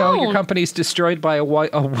before your company's destroyed by a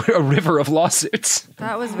river of lawsuits.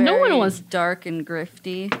 That was very dark and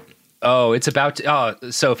grifty. Oh, it's about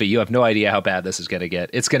to, Sophie, you have no idea how bad this is going to get.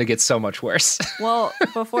 It's going to get so much worse. Well,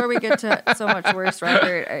 before we get to so much worse,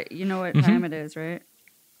 Robert, you know what time it is, right?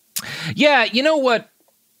 Yeah, you know what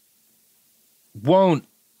won't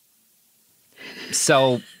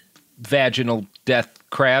sell vaginal death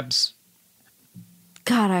crabs?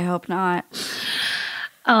 God, I hope not.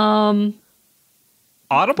 Audible?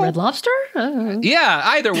 Red Lobster? Yeah,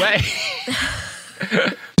 either way.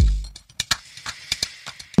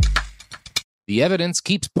 The evidence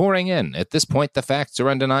keeps pouring in. At this point, the facts are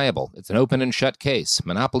undeniable. It's an open and shut case.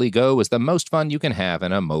 Monopoly Go is the most fun you can have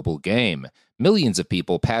in a mobile game. Millions of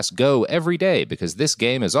people pass Go every day because this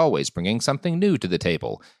game is always bringing something new to the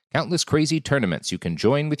table. Countless crazy tournaments you can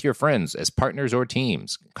join with your friends as partners or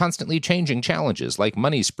teams. Constantly changing challenges like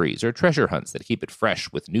money sprees or treasure hunts that keep it fresh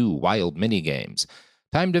with new wild mini-games.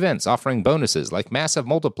 Timed events offering bonuses like massive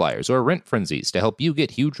multipliers or rent frenzies to help you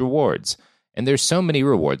get huge rewards. And there's so many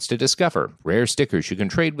rewards to discover. Rare stickers you can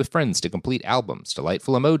trade with friends to complete albums,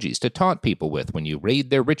 delightful emojis to taunt people with when you raid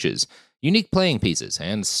their riches, unique playing pieces,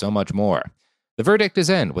 and so much more. The verdict is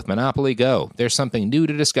in with Monopoly Go. There's something new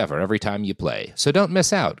to discover every time you play. So don't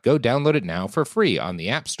miss out. Go download it now for free on the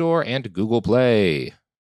App Store and Google Play.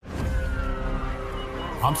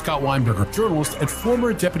 I'm Scott Weinberger, journalist and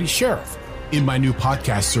former deputy sheriff. In my new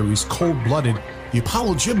podcast series, Cold Blooded, The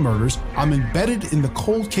Apollo Gym Murders, I'm embedded in the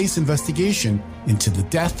cold case investigation into the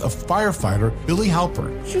death of firefighter Billy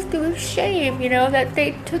Halpern. It's just a shame, that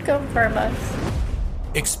they took him from us.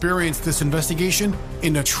 Experience this investigation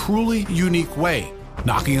in a truly unique way,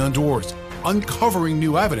 knocking on doors, uncovering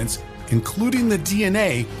new evidence, including the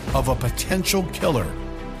DNA of a potential killer.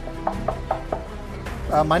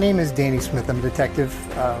 My name is Danny Smith. I'm a detective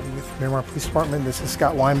with Miramar Police Department. This is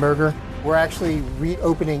Scott Weinberger. We're actually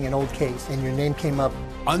reopening an old case, and your name came up.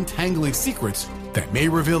 Untangling secrets that may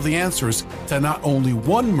reveal the answers to not only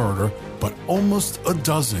one murder, but almost a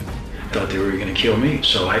dozen. I thought they were going to kill me,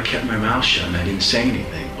 so I kept my mouth shut and I didn't say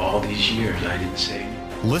anything. All these years, I didn't say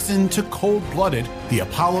anything. Listen to Cold Blooded, The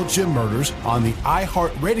Apollo Gym Murders on the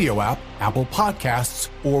iHeartRadio app, Apple Podcasts,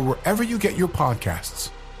 or wherever you get your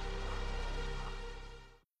podcasts.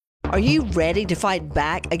 Are you ready to fight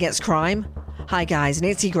back against crime? Hi guys,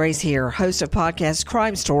 Nancy Grace here, host of podcast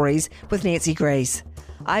Crime Stories with Nancy Grace.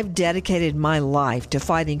 I've dedicated my life to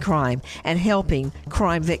fighting crime and helping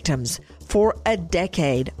crime victims. For a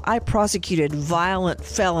decade, I prosecuted violent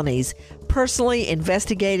felonies, personally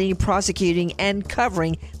investigating, prosecuting, and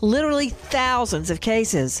covering literally thousands of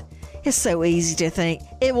cases. It's so easy to think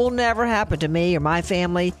it will never happen to me or my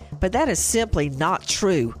family, but that is simply not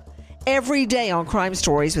true. Every day on Crime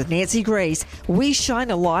Stories with Nancy Grace, we shine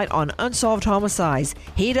a light on unsolved homicides,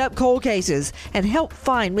 heat up cold cases, and help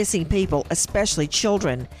find missing people, especially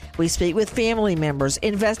children. We speak with family members,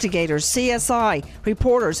 investigators, CSI,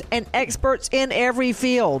 reporters, and experts in every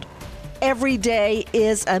field. Every day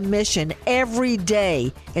is a mission. Every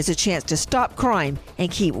day is a chance to stop crime and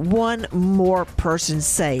keep one more person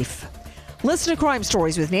safe. Listen to Crime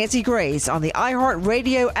Stories with Nancy Grace on the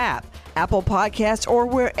iHeartRadio app, Apple Podcasts, or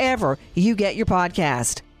wherever you get your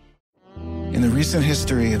podcast. In the recent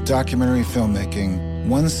history of documentary filmmaking,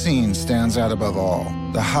 one scene stands out above all.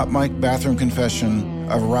 The hot mic bathroom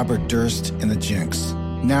confession of Robert Durst in The Jinx.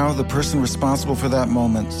 Now the person responsible for that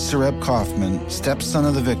moment, Sareb Kaufman, stepson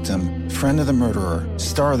of the victim, friend of the murderer,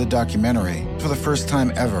 star of the documentary, for the first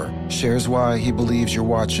time ever, shares why he believes you're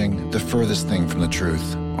watching the furthest thing from the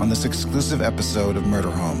truth on this exclusive episode of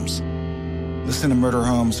Murder Homes. Listen to Murder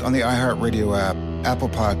Homes on the iHeartRadio app, Apple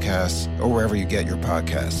Podcasts, or wherever you get your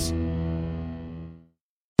podcasts.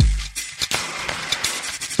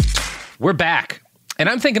 We're back. And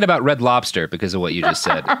I'm thinking about Red Lobster because of what you just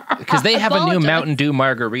said. Because they have a new Mountain Dew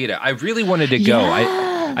margarita. I really wanted to go.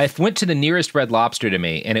 I went to the nearest Red Lobster to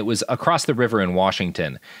me, and it was across the river in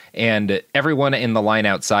Washington. And everyone in the line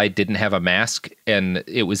outside didn't have a mask, and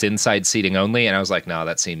it was inside seating only. And I was like, no,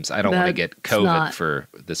 that seems, I don't want to get COVID for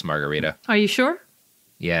this margarita. Are you sure?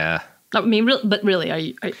 Yeah. I mean, but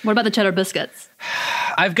really, what about the cheddar biscuits?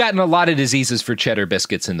 I've gotten a lot of diseases for cheddar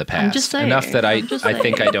biscuits in the past. I'm just saying. Enough that I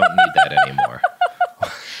think I don't need that anymore.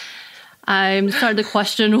 I'm starting to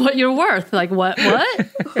question what you're worth. Like what? We've all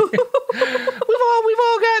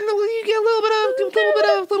gotten you get a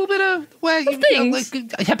little bit of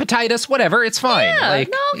hepatitis, whatever. It's fine.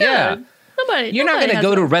 Yeah, You're not going to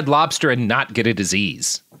go to Red Lobster and not get a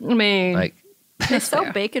disease. I mean, they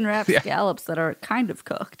sell bacon wrapped scallops that are kind of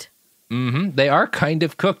cooked. Mm-hmm. They are kind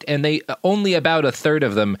of cooked, and they only about a third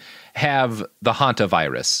of them have the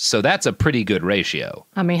hantavirus. So that's a pretty good ratio.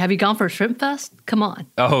 I mean, have you gone for Shrimp Fest? Come on.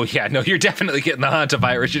 Oh, yeah. No, you're definitely getting the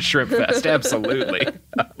hantavirus at Shrimp Fest. Absolutely.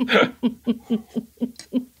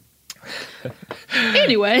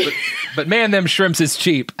 Anyway. But man, them shrimps is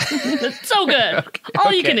cheap. It's so good.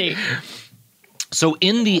 All you can eat. So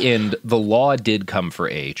in the end, the law did come for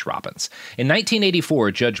A.H. Robbins. In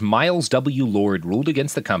 1984, Judge Miles W. Lord ruled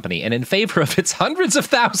against the company and in favor of its hundreds of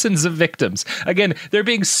thousands of victims. Again, they're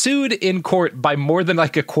being sued in court by more than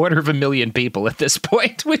like 250,000 people at this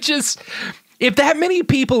point, which is, if that many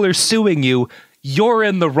people are suing you, you're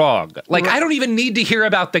in the wrong. Like, I don't even need to hear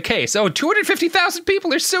about the case. Oh, 250,000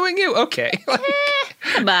 people are suing you? Okay. Like,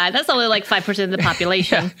 come on, that's only like 5% of the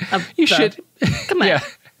population. Come on. Yeah.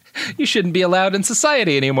 You shouldn't be allowed in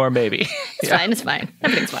society anymore, maybe. It's fine. It's fine.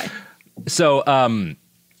 Everything's fine. So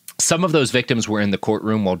some of those victims were in the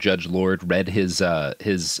courtroom while Judge Lord read his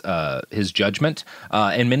judgment,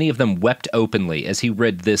 and many of them wept openly as he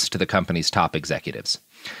read this to the company's top executives.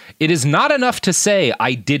 It is not enough to say,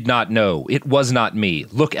 I did not know. It was not me.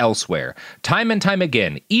 Look elsewhere. Time and time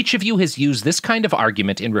again, each of you has used this kind of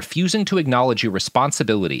argument in refusing to acknowledge your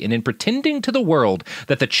responsibility and in pretending to the world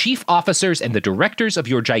that the chief officers and the directors of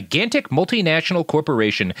your gigantic multinational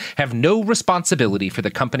corporation have no responsibility for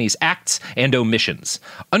the company's acts and omissions.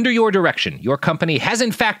 Under your direction, your company has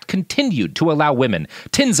in fact continued to allow women,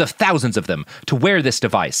 tens of thousands of them, to wear this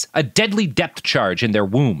device, a deadly depth charge in their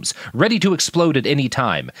wombs, ready to explode at any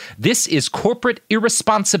time. This is corporate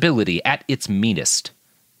irresponsibility at its meanest.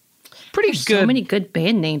 Pretty There's good. So many good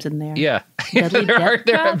band names in there. Yeah. Deadly there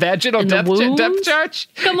are vaginal depth charge.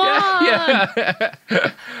 Come on. Yeah.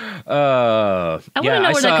 I want to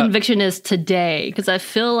know where that conviction is today, because I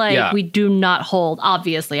feel like we do not hold,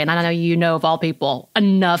 obviously, and I know you know of all people,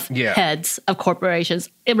 enough heads of corporations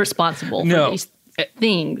irresponsible for these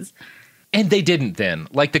things. And they didn't then.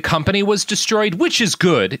 Like, the company was destroyed, which is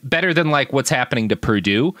good. Better than, like, what's happening to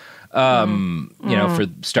Purdue, you know, for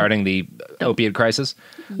starting the opiate crisis.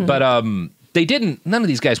 Mm-hmm. But they didn't. None of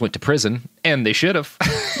these guys went to prison, and they should have.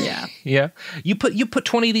 Yeah. Yeah. You put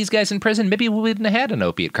 20 of these guys in prison, maybe we wouldn't have had an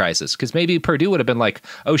opiate crisis, because maybe Purdue would have been like,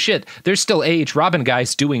 oh, shit, there's still A.H. Robin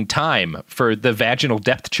guys doing time for the vaginal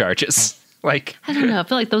depth charges. Like, I don't know. I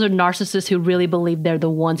feel like those are narcissists who really believe they're the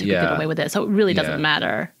ones who can get away with it, so it really doesn't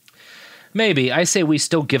matter. Maybe. I say we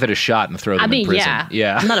still give it a shot and throw them in prison.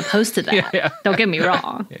 Yeah. I'm not opposed to that. Don't get me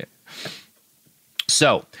wrong. Yeah.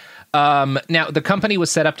 So, now the company was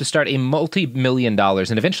set up to start a multi-million dollars,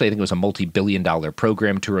 and eventually I think it was a multi-billion-dollar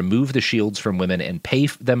program to remove the shields from women and pay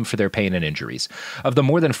them for their pain and injuries. Of the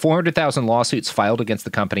more than 400,000 lawsuits filed against the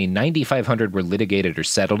company, 9,500 were litigated or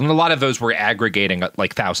settled, and a lot of those were aggregating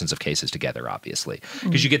like thousands of cases together, obviously,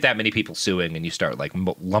 because you get that many people suing and you start like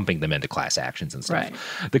lumping them into class actions and stuff.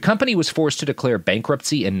 Right. The company was forced to declare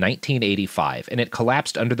bankruptcy in 1985, and it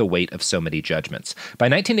collapsed under the weight of so many judgments. By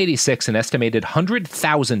 1986, an estimated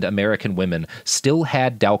 100,000 American women still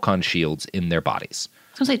had Dalcon shields in their bodies.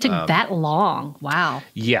 I was going to say it took that long. Wow.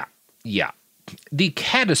 Yeah. The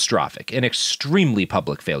catastrophic and extremely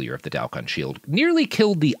public failure of the Dalcon shield nearly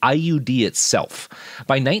killed the IUD itself.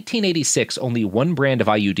 By 1986, only one brand of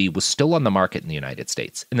IUD was still on the market in the United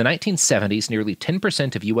States. In the 1970s, nearly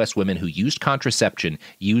 10% of U.S. women who used contraception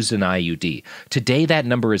used an IUD. Today, that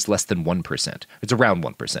number is less than 1%. It's around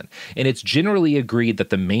 1%. And it's generally agreed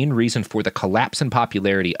that the main reason for the collapse in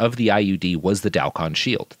popularity of the IUD was the Dalcon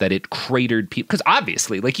shield, that it cratered people. Because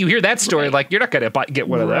obviously, like, you hear that story, like, you're not going to get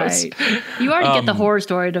one of those. You already get the horror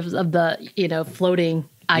story of the, floating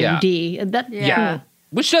IUD.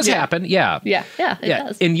 Which does happen, it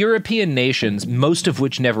does. In European nations, most of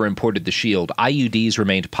which never imported the shield, IUDs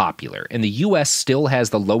remained popular, and the U.S. still has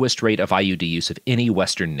the lowest rate of IUD use of any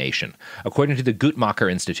Western nation. According to the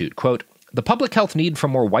Guttmacher Institute, quote, the public health need for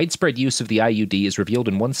more widespread use of the IUD is revealed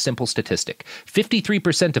in one simple statistic.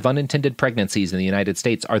 53% of unintended pregnancies in the United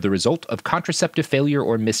States are the result of contraceptive failure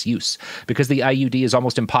or misuse. Because the IUD is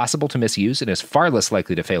almost impossible to misuse and is far less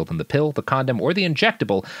likely to fail than the pill, the condom, or the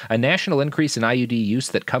injectable, a national increase in IUD use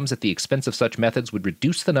that comes at the expense of such methods would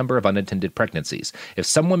reduce the number of unintended pregnancies. If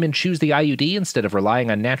some women choose the IUD instead of relying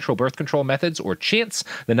on natural birth control methods or chance,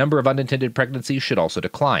 the number of unintended pregnancies should also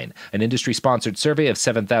decline. An industry-sponsored survey of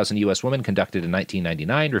 7,000 U.S. women conducted in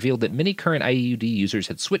 1999 revealed that many current IUD users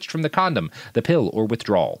had switched from the condom, the pill, or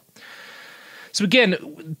withdrawal. So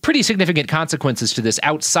again, pretty significant consequences to this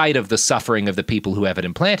outside of the suffering of the people who have it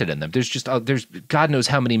implanted in them. There's God knows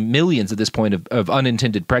how many millions at this point of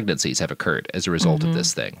unintended pregnancies have occurred as a result of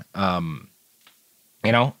this thing.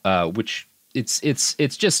 Which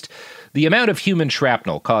it's just the amount of human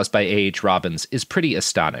shrapnel caused by A.H. Robbins is pretty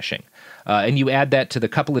astonishing. And you add that to the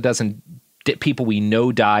couple of dozen people we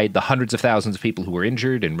know died, the hundreds of thousands of people who were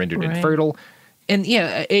injured and rendered infertile. And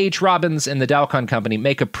A.H. Robbins and the Dalcon Company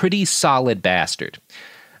make a pretty solid bastard.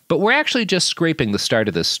 But we're actually just scraping the start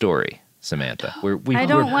of this story. Samantha. I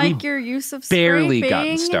don't like your use of barely scraping.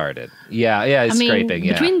 gotten started. Yeah, scraping.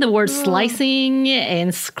 Yeah. Between the word slicing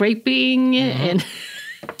and scraping and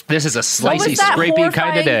this is a slicey, scrapey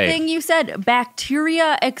kind of day. Thing you said,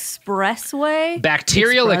 Bacteria Expressway.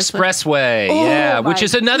 Bacterial Expressway. Yeah, which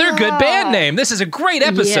is another good band name. This is a great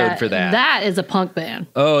episode for that. That is a punk band.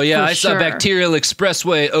 Oh yeah, I saw Bacterial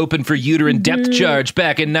Expressway open for Uterine Depth Charge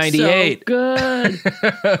back in '98. So good.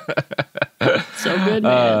 So good,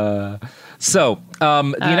 man.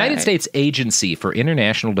 The United States Agency for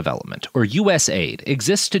International Development, or USAID,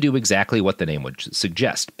 exists to do exactly what the name would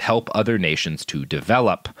suggest, help other nations to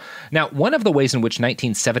develop. Now, one of the ways in which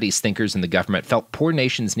 1970s thinkers in the government felt poor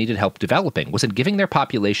nations needed help developing was in giving their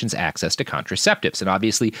populations access to contraceptives. And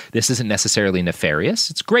obviously, this isn't necessarily nefarious.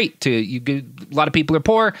 It's great a lot of people are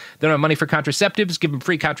poor, they don't have money for contraceptives, give them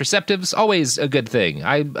free contraceptives, always a good thing.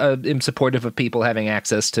 I am supportive of people having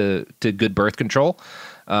access to good birth control.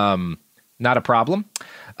 Not a problem,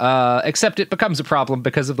 except it becomes a problem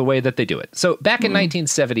because of the way that they do it. So back in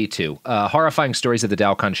 1972, horrifying stories of the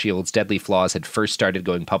Dalkon Shield's deadly flaws had first started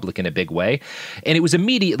going public in a big way, and it was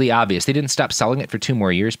immediately obvious. They didn't stop selling it for 2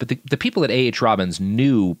 more years, but the people at A.H. Robbins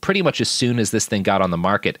knew pretty much as soon as this thing got on the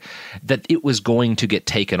market that it was going to get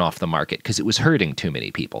taken off the market because it was hurting too many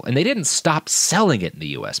people. And they didn't stop selling it in the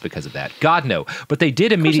U.S. because of that. God, no. But they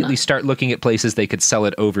did immediately start looking at places they could sell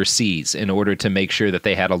it overseas in order to make sure that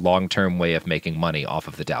they had a long-term way of making money off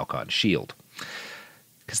of the Dalkon Shield.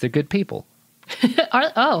 Because they're good people.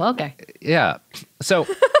 Okay. Yeah. So,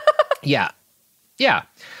 yeah.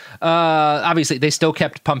 Obviously, they still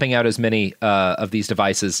kept pumping out as many of these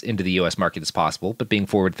devices into the U.S. market as possible, but being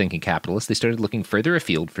forward-thinking capitalists, they started looking further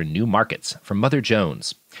afield for new markets, from Mother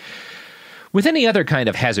Jones. With any other kind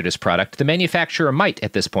of hazardous product, the manufacturer might,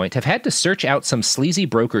 at this point, have had to search out some sleazy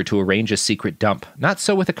broker to arrange a secret dump. Not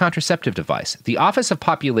so with a contraceptive device. The Office of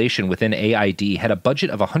Population within AID had a budget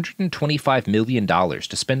of $125 million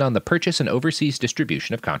to spend on the purchase and overseas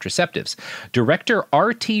distribution of contraceptives. Director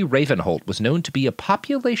R.T. Ravenholt was known to be a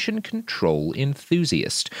population control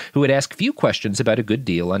enthusiast who would ask few questions about a good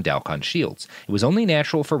deal on Dalkon Shields. It was only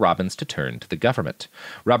natural for Robbins to turn to the government.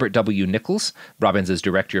 Robert W. Nichols, Robbins'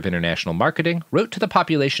 Director of International Marketing, wrote to the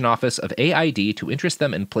Population Office of AID to interest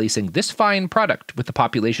them in placing this fine product with the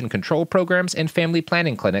population control programs and family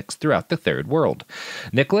planning clinics throughout the Third World.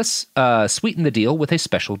 Nicholas sweetened the deal with a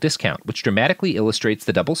special discount, which dramatically illustrates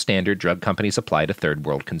the double standard drug companies apply to Third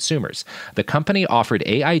World consumers. The company offered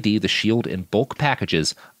AID the Shield in bulk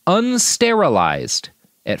packages, unsterilized,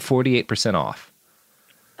 at 48% off.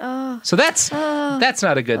 So that's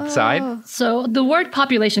not a good sign. So the word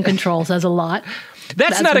population control says a lot.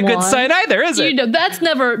 That's not a good sign either, is it? That's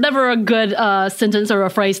never a good sentence or a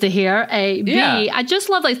phrase to hear. B, I just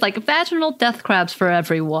love like vaginal death crabs for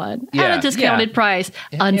everyone at a discounted price,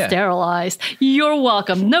 unsterilized. You're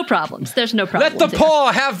welcome. No problems. There's no problem. Let the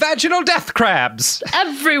poor have vaginal death crabs.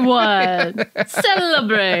 Everyone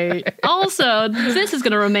celebrate. Also, this is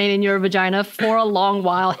going to remain in your vagina for a long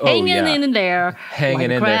while, hanging in there, hanging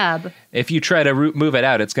like in crab. There. If you try to move it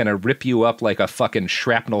out, it's going to rip you up like a fucking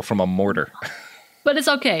shrapnel from a mortar. But it's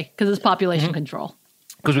okay, because it's population control.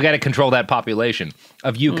 Because we got to control that population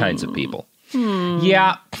of you kinds of people.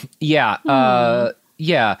 Yeah.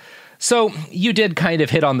 So you did kind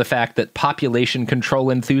of hit on the fact that population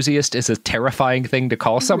control enthusiast is a terrifying thing to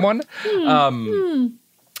call someone.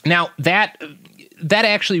 Now, that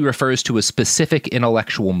actually refers to a specific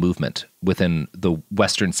intellectual movement within the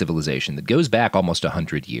Western civilization that goes back almost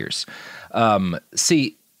 100 years.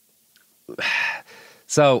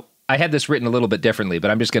 So I had this written a little bit differently, but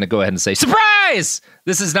I'm just going to go ahead and say, surprise!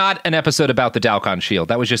 This is not an episode about the Dalkon Shield.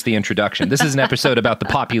 That was just the introduction. This is an episode about the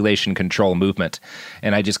population control movement.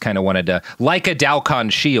 And I just kind of wanted to, like a Dalkon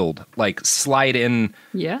Shield, like slide in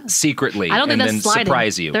secretly I don't think and that's then sliding.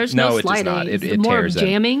 surprise you. There's no it sliding. does not. It It's more tears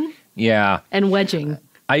jamming in. Yeah. And wedging.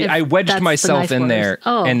 I wedged myself in there,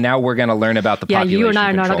 and now we're going to learn about the population you and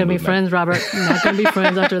I are not going to be movement. friends, Robert. We're not going to be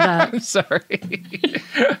friends after that. I'm sorry.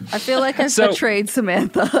 I feel like I've betrayed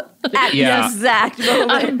Samantha at the exact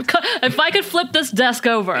moment. If I could flip this desk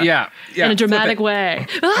over in a dramatic way.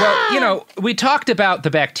 Well, we talked about the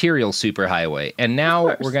bacterial superhighway, and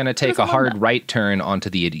now we're going to take a hard right turn onto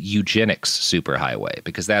the eugenics superhighway,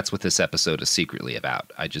 because that's what this episode is secretly about.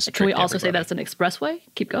 Can we also say that's an expressway?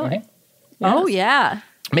 Keep going. Mm-hmm. Yes. Oh, yeah.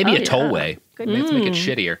 Maybe a tollway. Let's make it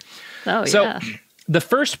shittier. Oh, so, yeah. The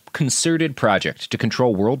first concerted project to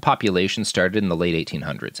control world population started in the late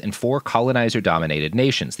 1800s in 4 colonizer-dominated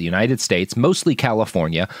nations: the United States, mostly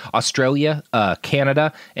California, Australia,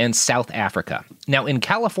 Canada, and South Africa. Now, in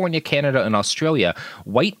California, Canada, and Australia,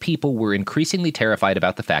 white people were increasingly terrified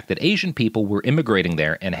about the fact that Asian people were immigrating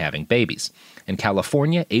there and having babies. In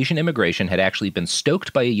California, Asian immigration had actually been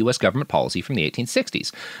stoked by a U.S. government policy from the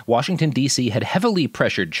 1860s. Washington, D.C. had heavily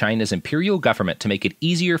pressured China's imperial government to make it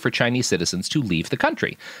easier for Chinese citizens to leave the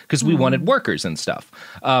country because we wanted workers and stuff.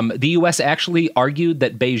 The U.S. actually argued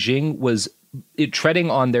that Beijing was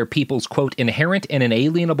treading on their people's, quote, inherent and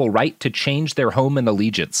inalienable right to change their home and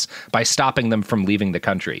allegiance by stopping them from leaving the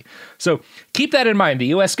country. So keep that in mind. The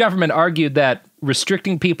U.S. government argued that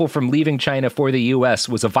restricting people from leaving China for the U.S.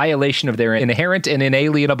 was a violation of their inherent and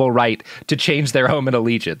inalienable right to change their home and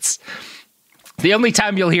allegiance. The only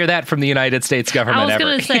time you'll hear that from the United States government ever.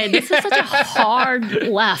 I was going to say, this is such a hard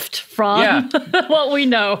left from what we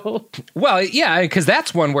know. Well, yeah, because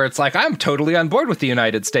that's one where it's like, I'm totally on board with the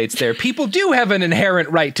United States there. People do have an inherent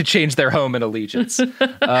right to change their home and allegiance.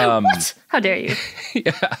 What? How dare you?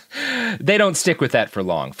 Yeah. They don't stick with that for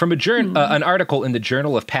long. From an article in the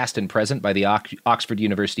Journal of Past and Present by the Oxford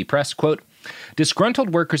University Press, quote,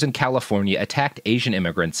 disgruntled workers in California attacked Asian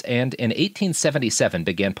immigrants and in 1877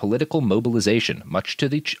 began political mobilization, much to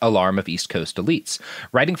the alarm of East Coast elites.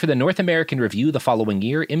 Writing for the North American Review the following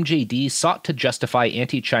year, MJD sought to justify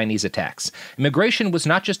anti-Chinese attacks. Immigration was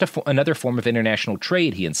not just another form of international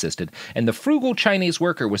trade, he insisted, and the frugal Chinese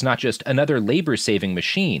worker was not just another labor-saving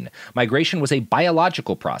machine. Migration was a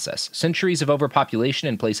biological process. Centuries of overpopulation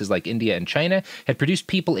in places like India and China had produced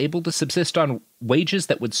people able to subsist on wages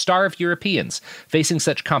that would starve Europeans. Facing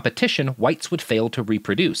such competition, whites would fail to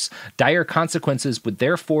reproduce. Dire consequences would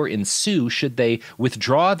therefore ensue should they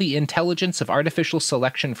withdraw the intelligence of artificial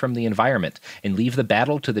selection from the environment and leave the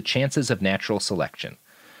battle to the chances of natural selection.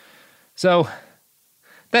 So,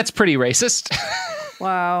 that's pretty racist.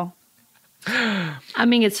 Wow. I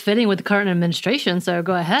mean, it's fitting with the current administration, so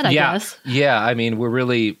go ahead, I guess. Yeah, I mean, we're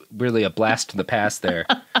really a blast to the past there.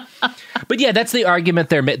 But yeah, that's the argument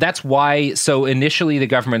there. That's why, so initially the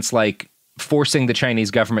government's like forcing the Chinese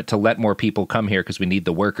government to let more people come here because we need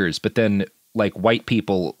the workers. But then like white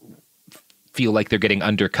people feel like they're getting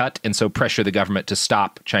undercut and so pressure the government to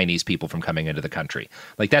stop Chinese people from coming into the country.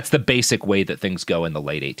 Like that's the basic way that things go in the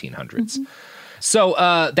late 1800s. Mm-hmm. So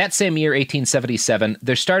that same year, 1877,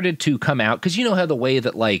 there started to come out, because you know how the way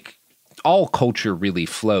that like all culture really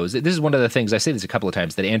flows. This is one of the things, I say this a couple of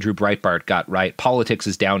times, that Andrew Breitbart got right. Politics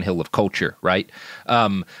is downhill of culture, right?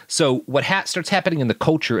 So what starts happening in the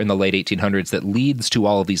culture in the late 1800s that leads to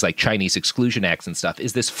all of these like Chinese exclusion acts and stuff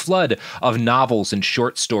is this flood of novels and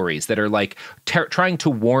short stories that are like trying to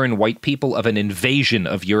warn white people of an invasion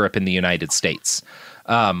of Europe and the United States.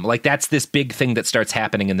 Like that's this big thing that starts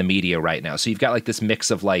happening in the media right now. So you've got like this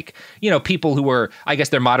mix of like, you know, people who are, I guess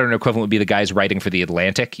their modern equivalent would be the guys writing for the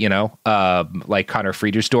Atlantic, you know, like Connor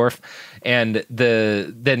Friedersdorf, and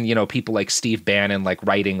then, you know, people like Steve Bannon, like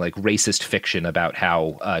writing like racist fiction about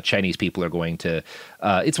how Chinese people are going to,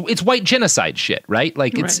 it's white genocide shit, right?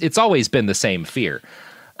 Like it's always been the same fear.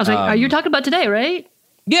 I was like, are you talking about today, right?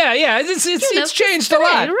 Yeah, it's changed a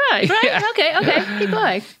lot. Right. Yeah. Okay, keep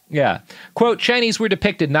going. Yeah. Quote, Chinese were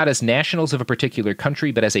depicted not as nationals of a particular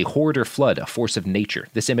country, but as a horde or flood, a force of nature.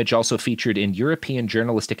 This image also featured in European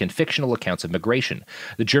journalistic and fictional accounts of migration.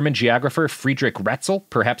 The German geographer Friedrich Ratzel,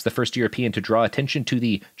 perhaps the first European to draw attention to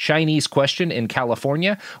the Chinese question in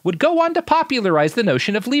California, would go on to popularize the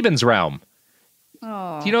notion of Lebensraum.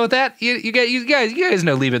 Oh. Do you know what that? You guys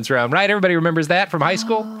know Lebensraum, right? Everybody remembers that from high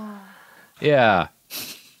school? Yeah.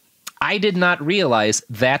 I did not realize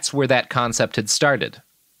that's where that concept had started.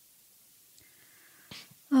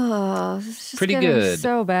 Oh, this is just pretty getting good.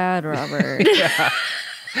 So bad, Robert. Yeah.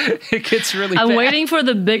 It gets really bad. I'm waiting for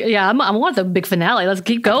the big, I want the big finale. Let's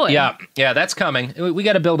keep going. Yeah, that's coming. We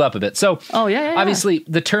got to build up a bit. So, obviously,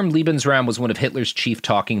 the term Lebensraum was one of Hitler's chief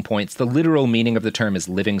talking points. The literal meaning of the term is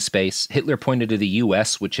living space. Hitler pointed to the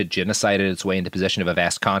U.S., which had genocided its way into possession of a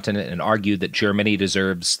vast continent, and argued that Germany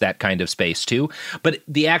deserves that kind of space too. But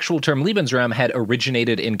the actual term Lebensraum had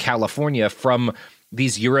originated in California from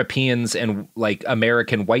these Europeans and like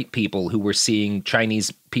American white people who were seeing Chinese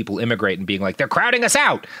people immigrate and being like, they're crowding us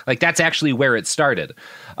out. Like that's actually where it started.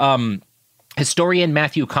 Historian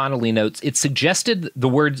Matthew Connolly notes, it suggested, the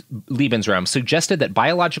word Lebensraum suggested that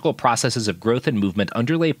biological processes of growth and movement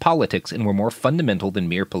underlay politics and were more fundamental than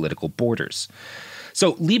mere political borders.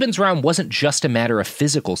 So Lebensraum wasn't just a matter of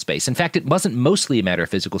physical space. In fact, it wasn't mostly a matter of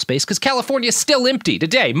physical space because California is still empty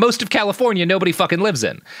today. Most of California, nobody fucking lives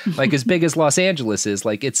in. Like as big as Los Angeles is,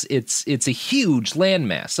 like it's a huge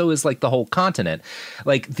landmass. So is like the whole continent.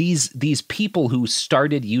 Like these people who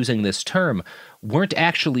started using this term weren't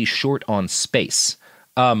actually short on space.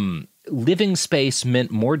 Living space meant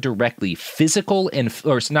more directly physical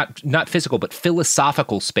or not physical, but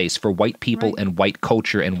philosophical space for white people and white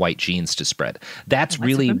culture and white genes to spread. That's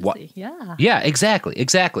really what. Yeah, exactly.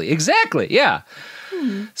 Yeah.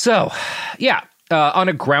 So, yeah. On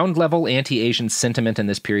a ground level, anti-Asian sentiment in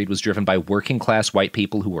this period was driven by working class white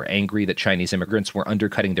people who were angry that Chinese immigrants were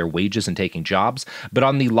undercutting their wages and taking jobs. But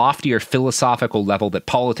on the loftier philosophical level that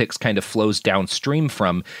politics kind of flows downstream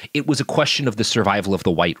from, it was a question of the survival of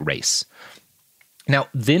the white race. Now,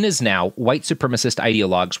 then as now, white supremacist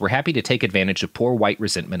ideologues were happy to take advantage of poor white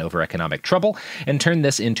resentment over economic trouble and turn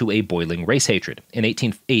this into a boiling race hatred. In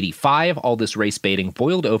 1885, all this race baiting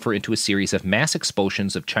boiled over into a series of mass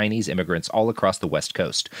expulsions of Chinese immigrants all across the West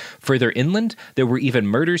Coast. Further inland, there were even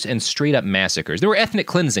murders and straight-up massacres. There were ethnic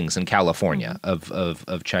cleansings in California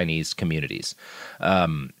of Chinese communities.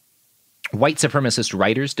 White supremacist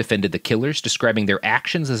writers defended the killers, describing their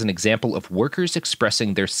actions as an example of workers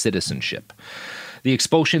expressing their citizenship. The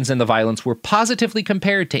expulsions and the violence were positively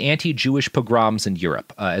compared to anti-Jewish pogroms in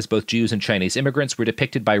Europe, as both Jews and Chinese immigrants were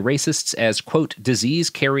depicted by racists as, quote,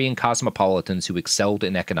 disease-carrying cosmopolitans who excelled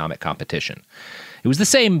in economic competition. It was the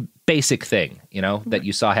same basic thing, that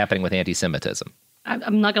you saw happening with anti-Semitism.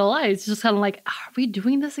 I'm not going to lie. It's just kind of like, are we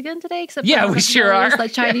doing this again today? Except we sure are.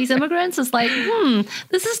 Like Chinese immigrants. It's like,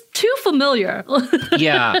 this is too familiar.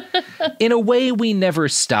 Yeah. In a way, we never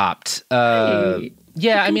stopped.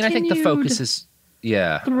 Yeah, I mean, I think the focus is...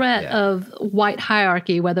 threat of white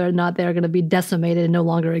hierarchy, whether or not they're going to be decimated and no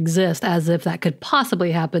longer exist, as if that could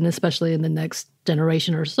possibly happen, especially in the next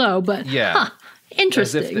generation or so. But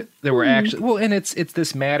interesting. As if there were actually and it's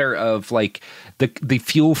this matter of like the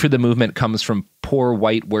fuel for the movement comes from poor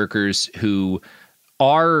white workers who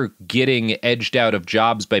are getting edged out of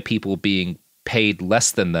jobs by people being paid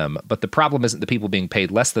less than them. But the problem isn't the people being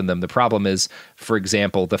paid less than them. The problem is, for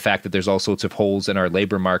example, the fact that there's all sorts of holes in our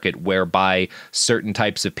labor market whereby certain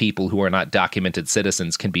types of people who are not documented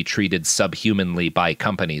citizens can be treated subhumanly by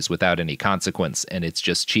companies without any consequence. And it's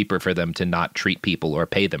just cheaper for them to not treat people or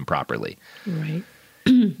pay them properly. Right.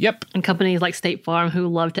 Yep. And companies like State Farm who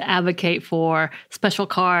love to advocate for special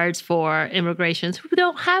cards for immigrants who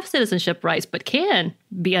don't have citizenship rights but can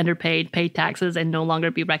be underpaid, pay taxes, and no longer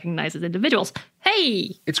be recognized as individuals.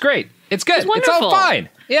 Hey! It's great. It's good. It's all fine.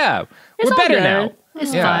 Yeah. We're better now.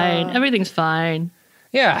 It's fine. Everything's fine.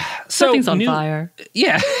 Yeah. So nothing's on fire.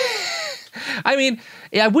 Yeah. I mean,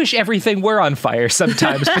 I wish everything were on fire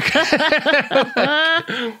sometimes.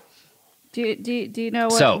 Do you know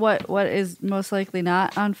what is most likely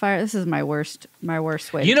not on fire? This is my worst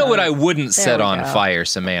way. You know what I wouldn't set on fire,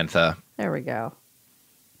 Samantha? There we go.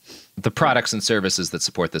 The products and services that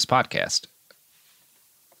support this podcast.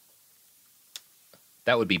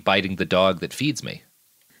 That would be biting the dog that feeds me.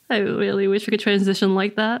 I really wish we could transition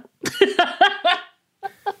like that.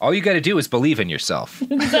 All you got to do is believe in yourself.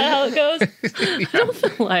 Is that how it goes? I don't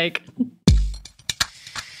feel like...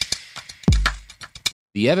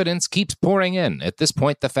 The evidence keeps pouring in. At this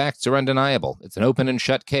point, the facts are undeniable. It's an open and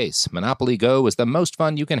shut case. Monopoly Go is the most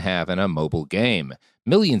fun you can have in a mobile game.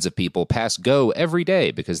 Millions of people pass Go every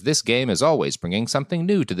day because this game is always bringing something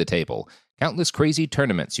new to the table. Countless crazy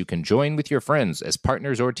tournaments you can join with your friends as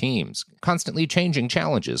partners or teams. Constantly changing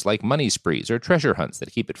challenges like money sprees or treasure hunts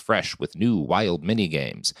that keep it fresh with new wild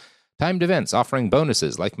mini-games. Timed events offering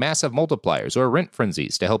bonuses like massive multipliers or rent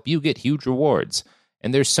frenzies to help you get huge rewards.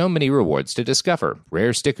 And there's so many rewards to discover.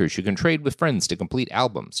 Rare stickers you can trade with friends to complete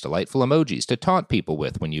albums, delightful emojis to taunt people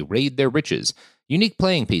with when you raid their riches, unique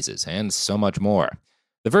playing pieces, and so much more.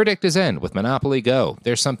 The verdict is in with Monopoly Go.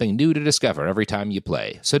 There's something new to discover every time you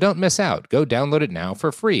play. So don't miss out. Go download it now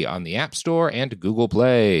for free on the App Store and Google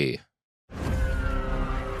Play.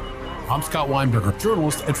 I'm Scott Weinberger,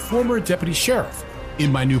 journalist and former deputy sheriff.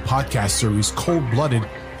 In my new podcast series, Cold Blooded,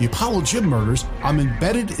 The Apollo Gym Murders, I'm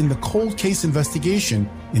embedded in the cold case investigation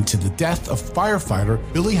into the death of firefighter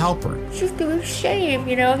Billy Halpern. It's just a shame,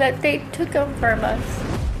 that they took him from us.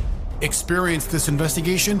 Experience this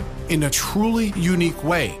investigation in a truly unique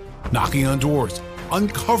way, knocking on doors,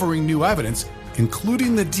 uncovering new evidence,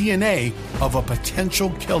 including the DNA of a potential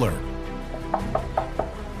killer.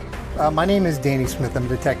 My name is Danny Smith. I'm a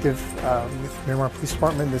detective with Miramar Police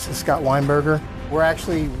Department. This is Scott Weinberger. We're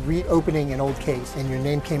actually reopening an old case, and your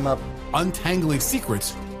name came up. Untangling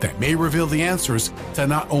secrets that may reveal the answers to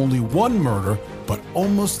not only one murder, but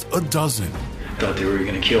almost a dozen. thought they were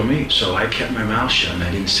going to kill me. So I kept my mouth shut and I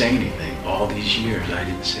didn't say anything. All these years, I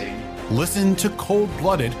didn't say anything. Listen to Cold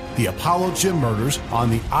Blooded, The Apollo Gym Murders on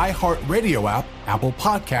the iHeartRadio app, Apple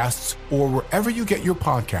Podcasts, or wherever you get your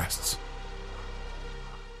podcasts.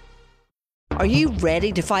 Are you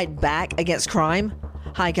ready to fight back against crime?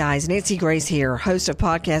 Hi guys, Nancy Grace here, host of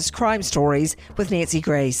podcast Crime Stories with Nancy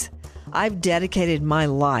Grace. I've dedicated my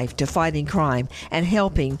life to fighting crime and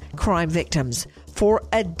helping crime victims. For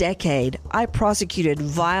a decade, I prosecuted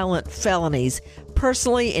violent felonies,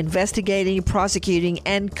 personally investigating, prosecuting,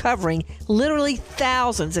 and covering literally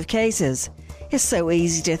thousands of cases. It's so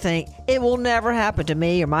easy to think it will never happen to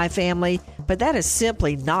me or my family, but that is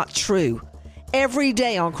simply not true. Every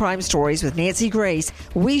day on Crime Stories with Nancy Grace,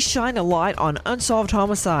 we shine a light on unsolved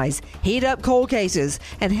homicides, heat up cold cases,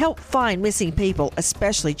 and help find missing people,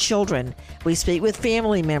 especially children. We speak with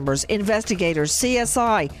family members, investigators,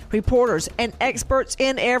 CSI, reporters, and experts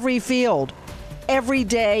in every field. Every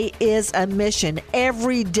day is a mission.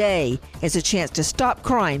 Every day is a chance to stop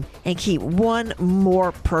crime and keep one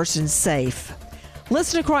more person safe.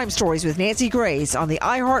 Listen to Crime Stories with Nancy Grace on the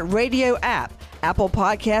iHeartRadio app, Apple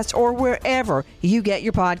Podcasts, or wherever you get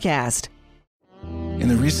your podcast. In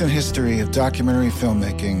the recent history of documentary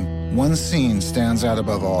filmmaking, one scene stands out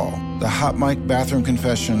above all: the hot mic bathroom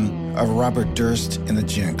confession of Robert Durst in The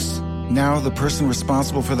Jinx. Now, the person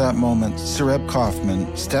responsible for that moment, Sareb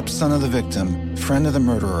Kaufman, stepson of the victim, friend of the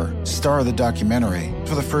murderer, star of the documentary,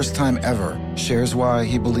 for the first time ever, shares why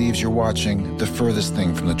he believes you're watching the furthest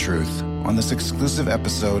thing from the truth on this exclusive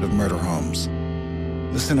episode of Murder Homes.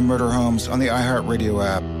 Listen to Murder Homes on the iHeartRadio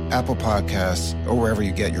app, Apple Podcasts, or wherever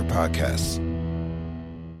you get your podcasts.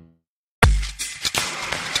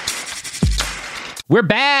 We're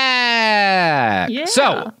back! Yeah.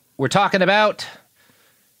 So, we're talking about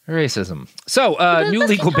racism. So, new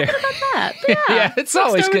legal barriers. Yeah, it's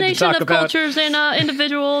always good to talk of about cultures and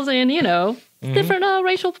individuals and, different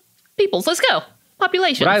racial peoples. Let's go.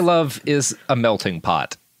 Populations. What I love is a melting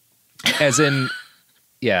pot. As in...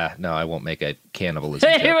 Yeah, no, I won't make a cannibalism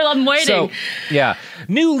joke. I'm waiting. So, yeah.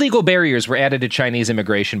 New legal barriers were added to Chinese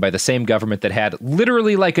immigration by the same government that had,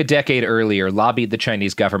 literally like a decade earlier, lobbied the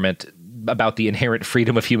Chinese government about the inherent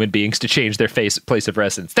freedom of human beings to change their place of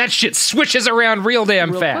residence. That shit switches around real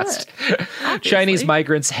fast. Chinese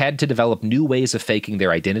migrants had to develop new ways of faking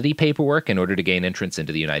their identity paperwork in order to gain entrance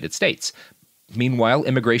into the United States. Meanwhile,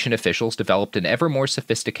 immigration officials developed an ever more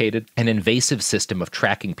sophisticated and invasive system of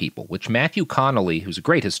tracking people, which Matthew Connolly, who's a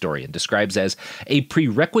great historian, describes as a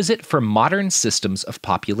prerequisite for modern systems of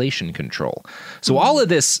population control. So all of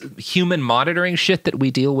this human monitoring shit that we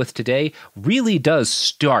deal with today really does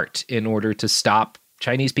start in order to stop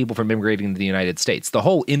Chinese people from immigrating to the United States. The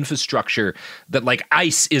whole infrastructure that, like,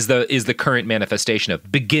 ICE is the current manifestation of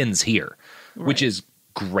begins here, which is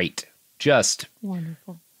great. Just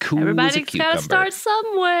wonderful. Cool. Everybody's got to start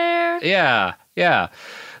somewhere. Yeah.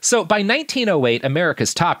 So by 1908,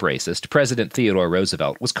 America's top racist, President Theodore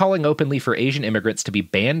Roosevelt, was calling openly for Asian immigrants to be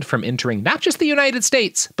banned from entering not just the United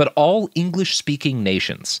States, but all English-speaking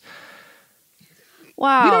nations.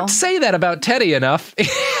 Wow. We don't say that about Teddy enough.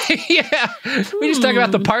 Yeah. We just talk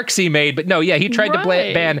about the parks he made, but no, yeah, he tried to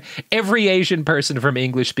ban every Asian person from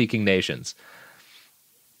English-speaking nations.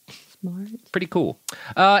 Smart. Pretty cool.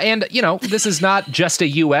 And, this is not just a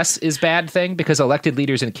U.S. is bad thing, because elected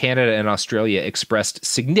leaders in Canada and Australia expressed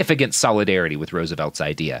significant solidarity with Roosevelt's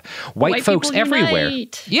idea. White folks everywhere.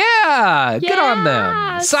 Unite. Yeah, get on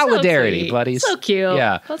them. Solidarity, so buddies. So cute.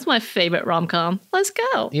 Yeah. That's my favorite rom-com. Let's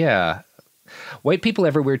go. Yeah. White people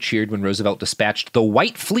everywhere cheered when Roosevelt dispatched the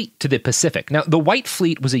White Fleet to the Pacific. Now, the White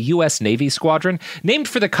Fleet was a U.S. Navy squadron named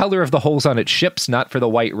for the color of the holes on its ships, not for the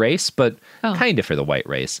white race, but kind of for the white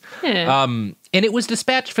race. Yeah. And it was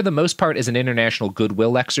dispatched for the most part as an international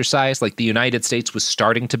goodwill exercise. Like, the United States was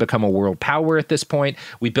starting to become a world power at this point.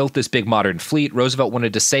 We built this big modern fleet. Roosevelt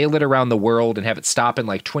wanted to sail it around the world and have it stop in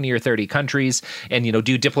like 20 or 30 countries and,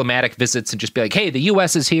 do diplomatic visits and just be like, hey, the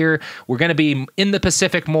U.S. is here. We're going to be in the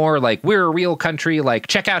Pacific more. Like, we're a real country. Like,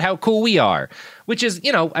 check out how cool we are. Which is,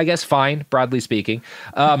 I guess fine, broadly speaking.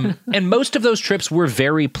 And most of those trips were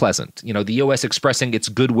very pleasant. The U.S. expressing its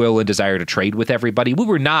goodwill and desire to trade with everybody. We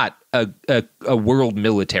were not a world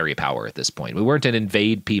military power at this point. We weren't an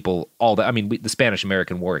invade people. The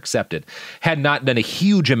Spanish-American War accepted, had not done a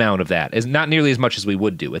huge amount of that, not nearly as much as we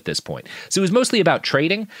would do at this point. So it was mostly about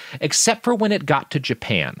trading, except for when it got to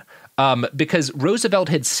Japan. Because Roosevelt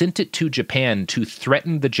had sent it to Japan to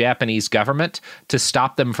threaten the Japanese government to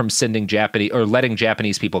stop them from sending letting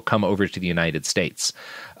Japanese people come over to the United States.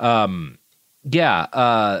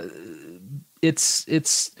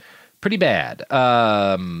 It's pretty bad.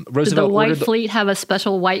 Roosevelt Did the White Fleet have a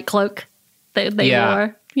special white cloak? they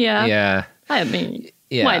wore. Yeah. Yeah. I mean,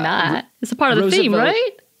 why not? It's a part of the theme,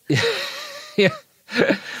 right? Yeah.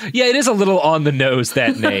 Yeah, it is a little on the nose,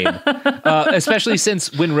 that name. Especially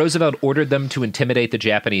since when Roosevelt ordered them to intimidate the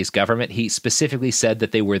Japanese government, he specifically said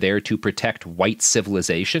that they were there to protect white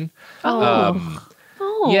civilization.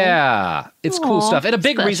 Yeah, it's cool stuff. And a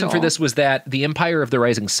big reason for this was that the Empire of the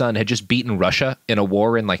Rising Sun had just beaten Russia in a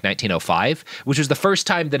war in like 1905, which was the first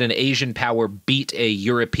time that an Asian power beat a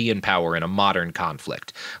European power in a modern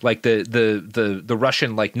conflict. Like the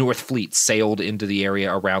Russian like North Fleet sailed into the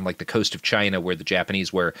area around like the coast of China where the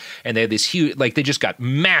Japanese were, and they had this huge, like they just got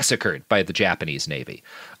massacred by the Japanese Navy.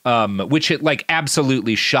 Which it like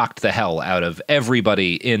absolutely shocked the hell out of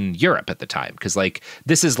everybody in Europe at the time. Because like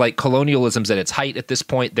this is like colonialism's at its height at this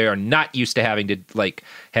point. They are not used to having to like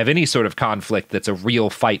have any sort of conflict that's a real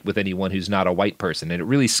fight with anyone who's not a white person. And it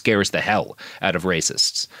really scares the hell out of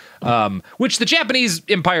racists. Which the Japanese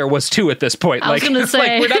Empire was too at this point. I was gonna say,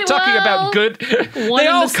 like we're not talking about good. They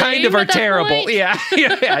all kind of are terrible. Yeah.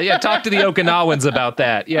 Talk to the Okinawans about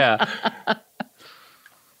that. Yeah.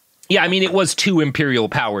 Yeah, I mean, it was two imperial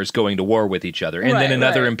powers going to war with each other, and then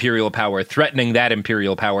another imperial power threatening that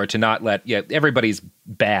imperial power to not let. Yeah, everybody's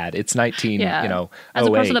bad. It's 19. You know, as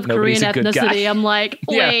a person of Korean ethnicity, I'm like,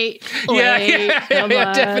 wait,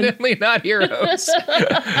 definitely not heroes.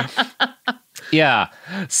 Yeah.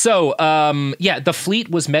 So, the fleet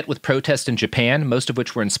was met with protest in Japan, most of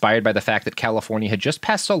which were inspired by the fact that California had just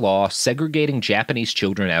passed a law segregating Japanese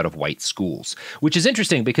children out of white schools, which is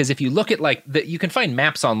interesting because if you look at like you can find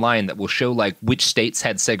maps online that will show like which states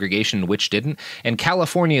had segregation and which didn't. And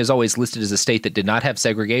California is always listed as a state that did not have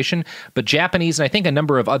segregation, but Japanese and I think a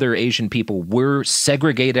number of other Asian people were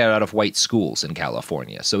segregated out of white schools in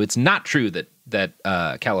California. So it's not true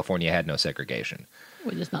that California had no segregation.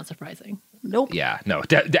 Which is not surprising. Nope. Yeah, no,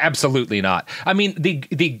 absolutely not. I mean, the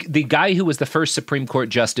guy who was the first Supreme Court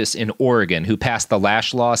justice in Oregon who passed the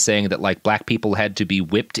Lash Law saying that like black people had to be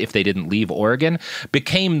whipped if they didn't leave Oregon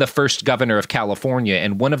became the first governor of California.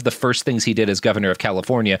 And one of the first things he did as governor of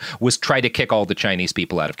California was try to kick all the Chinese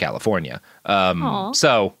people out of California.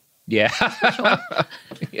 So... yeah.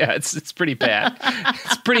 Yeah, it's pretty bad.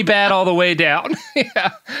 It's pretty bad all the way down.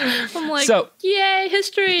 Yeah. I'm like, yay,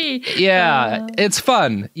 history. Yeah, it's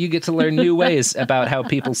fun. You get to learn new ways about how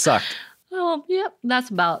people sucked. Well, yep, that's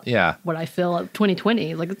about what I feel of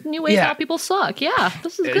 2020. Like new ways how people suck. Yeah,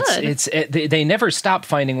 this is good. They never stop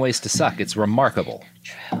finding ways to suck. It's remarkable.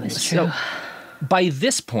 It's true. By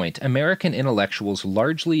this point, American intellectuals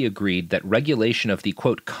largely agreed that regulation of the,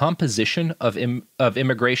 quote, composition of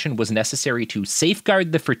immigration was necessary to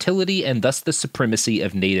safeguard the fertility and thus the supremacy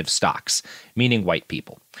of native stocks, meaning white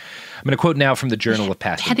people. I'm going to quote now from the Journal of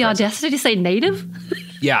Past. Had the audacity to say native?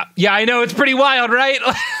 Yeah, I know. It's pretty wild, right?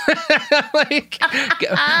 Like,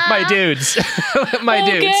 my dudes. My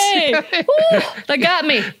dudes. That got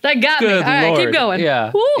me. All right, keep going.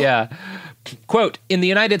 Yeah, yeah. Quote, in the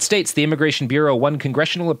United States, the Immigration Bureau won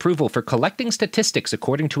congressional approval for collecting statistics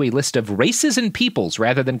according to a list of races and peoples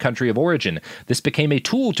rather than country of origin. This became a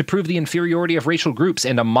tool to prove the inferiority of racial groups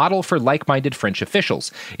and a model for like-minded French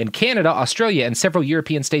officials. In Canada, Australia, and several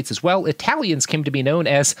European states as well, Italians came to be known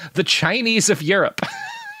as the Chinese of Europe.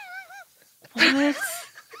 What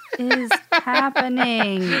is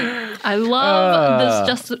happening? I love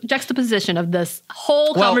this juxtaposition of this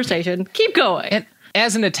whole conversation. Keep going.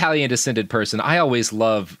 As an Italian-descended person, I always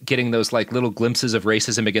love getting those like little glimpses of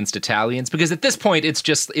racism against Italians because at this point it's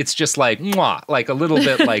just like mwah, like a little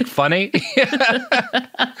bit like funny.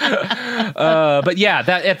 But yeah,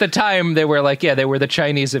 that at the time they were like they were the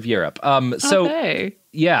Chinese of Europe.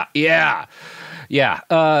 Yeah,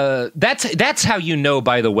 that's how you know,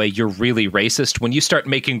 by the way, you're really racist when you start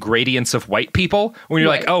making gradients of white people, when you're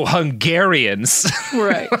like, oh, Hungarians.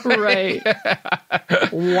 Right.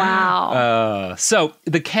 Wow. So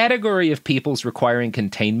the category of peoples requiring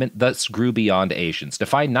containment thus grew beyond Asians,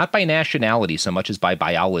 defined not by nationality so much as by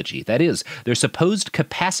biology. That is, their supposed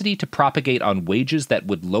capacity to propagate on wages that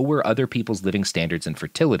would lower other people's living standards and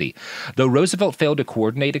fertility. Though Roosevelt failed to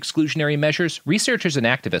coordinate exclusionary measures, researchers and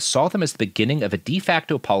activists saw them as the beginning of a de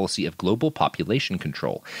facto policy of global population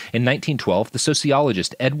control. In 1912, the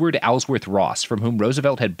sociologist Edward Ellsworth Ross, from whom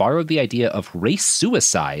Roosevelt had borrowed the idea of race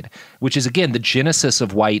suicide, which is again the genesis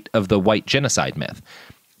of the white genocide myth.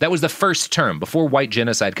 That was the first term before white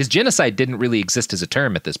genocide, because genocide didn't really exist as a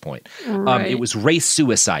term at this point. It was race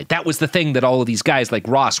suicide. That was the thing that all of these guys like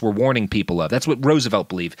Ross were warning people of. That's what Roosevelt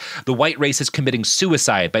believed. The white race is committing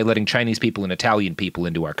suicide by letting Chinese people and Italian people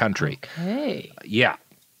into our country. Okay. Yeah.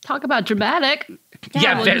 Talk about dramatic.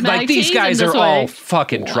 Yeah, like these guys are all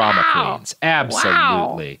fucking drama queens.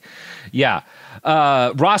 Absolutely. Yeah.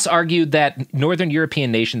 Ross argued that Northern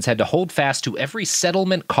European nations had to hold fast to every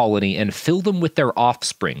settlement colony and fill them with their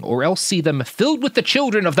offspring, or else see them filled with the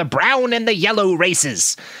children of the brown and the yellow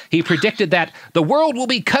races. He predicted that the world will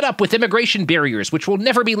be cut up with immigration barriers, which will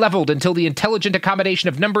never be leveled until the intelligent accommodation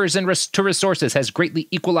of numbers and to resources has greatly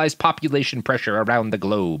equalized population pressure around the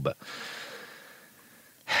globe.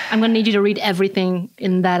 I'm going to need you to read everything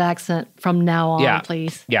in that accent from now on,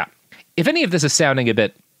 please. Yeah. If any of this is sounding a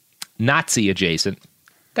bit Nazi adjacent,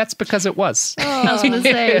 that's because it was. I was going to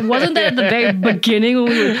say, wasn't that at the very beginning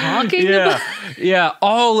when we were talking about? Yeah,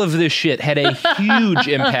 all of this shit had a huge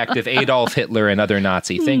impact of Adolf Hitler and other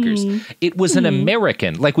Nazi thinkers. It was an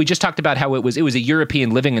American, like we just talked about how it was a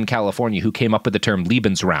European living in California who came up with the term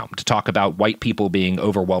Lebensraum to talk about white people being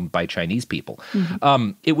overwhelmed by Chinese people.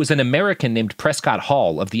 It was an American named Prescott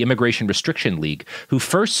Hall of the Immigration Restriction League who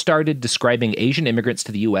first started describing Asian immigrants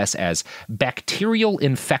to the U.S. as bacterial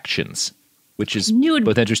infections, which is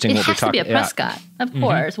both interesting. What we're talking. It has to be a Prescott, of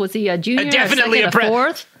course. Was he a junior? Definitely a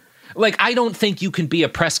fourth. Like, I don't think you can be a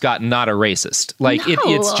Prescott and not a racist. Like,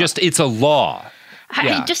 it's a law.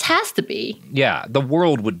 It just has to be. Yeah, the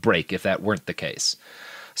world would break if that weren't the case.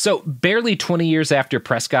 So, barely 20 years after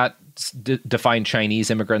Prescott defined Chinese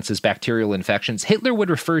immigrants as bacterial infections, Hitler would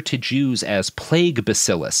refer to Jews as plague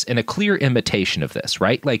bacillus in a clear imitation of this,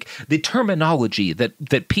 right? Like, the terminology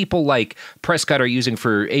that people like Prescott are using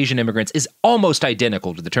for Asian immigrants is almost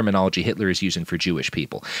identical to the terminology Hitler is using for Jewish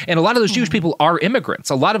people. And a lot of those Jewish people are immigrants.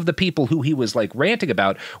 A lot of the people who he was like ranting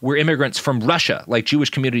about were immigrants from Russia, like Jewish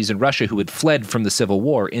communities in Russia who had fled from the Civil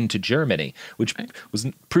War into Germany, which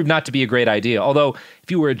proved not to be a great idea. Although, if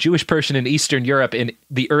you were a Jewish person in Eastern Europe in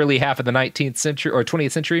the early half of the 19th century or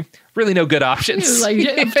 20th century, really no good options. Like,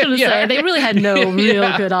 I was going to say, they really had no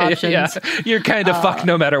real good options. Yeah. You're kind of fucked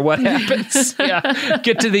no matter what happens.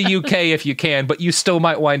 Get to the UK if you can, but you still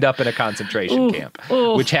might wind up in a concentration camp,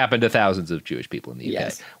 which happened to thousands of Jewish people in the UK.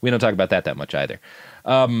 Yes. We don't talk about that much either.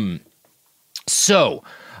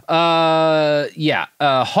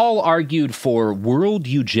 Hall argued for world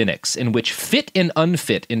eugenics, in which fit and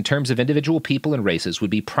unfit in terms of individual people and races would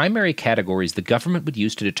be primary categories the government would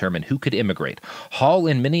use to determine who could immigrate. Hall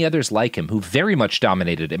and many others like him, who very much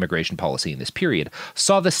dominated immigration policy in this period,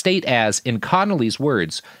 saw the state as, in Connolly's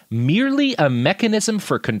words, merely a mechanism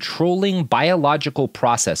for controlling biological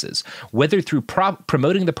processes, whether through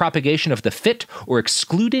promoting the propagation of the fit or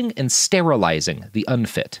excluding and sterilizing the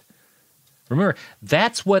unfit. Remember,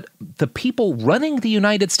 that's what the people running the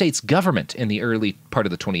United States government in the early part of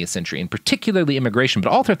the 20th century, and particularly immigration,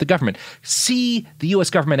 but all throughout the government, see the U.S.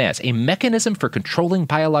 government as a mechanism for controlling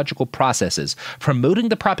biological processes, promoting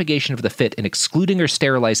the propagation of the fit, and excluding or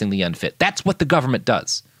sterilizing the unfit. That's what the government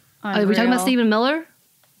does. Are we talking about Stephen Miller?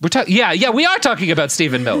 We are talking about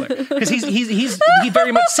Stephen Miller because he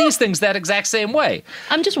very much sees things that exact same way.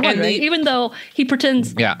 I'm just wondering, even though he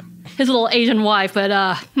pretends his little Asian wife, but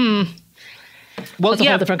well, that's a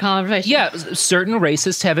whole different conversation. Yeah, certain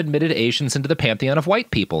racists have admitted Asians into the pantheon of white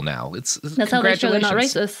people now. That's how they show they're not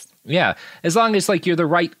racist. Yeah, as long as you're the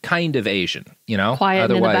right kind of Asian, Quiet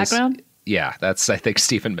in the background. Yeah, that's I think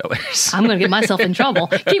Stephen Miller's. I'm going to get myself in trouble.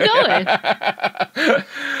 Keep going.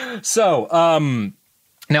 So,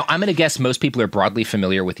 now, I'm going to guess most people are broadly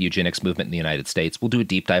familiar with the eugenics movement in the United States. We'll do a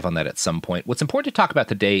deep dive on that at some point. What's important to talk about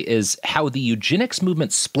today is how the eugenics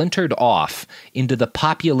movement splintered off into the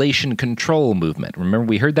population control movement. Remember,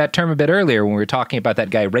 we heard that term a bit earlier when we were talking about that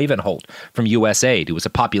guy Ravenholt from USAID, who was a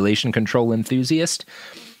population control enthusiast.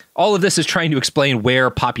 All of this is trying to explain where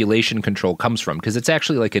population control comes from, because it's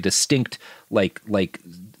actually like a distinct, like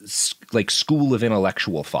school of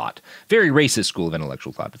intellectual thought. Very racist school of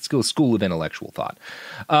intellectual thought, but still a school of intellectual thought.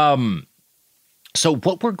 So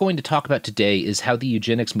what we're going to talk about today is how the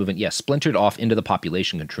eugenics movement, splintered off into the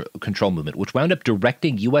population control movement, which wound up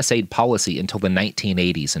directing USAID policy until the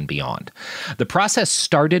 1980s and beyond. The process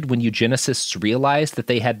started when eugenicists realized that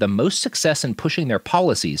they had the most success in pushing their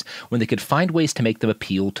policies when they could find ways to make them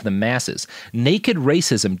appeal to the masses. Naked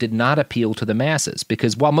racism did not appeal to the masses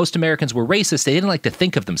because while most Americans were racist, they didn't like to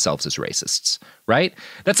think of themselves as racists, right?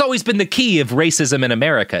 That's always been the key of racism in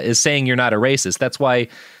America, is saying you're not a racist. That's why,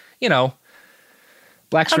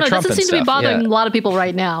 Blacks for Trump and stuff. It doesn't seem to be bothering a lot of people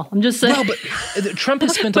right now. I'm just saying. Well, but Trump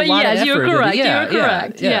has spent a lot of effort. You're correct. You're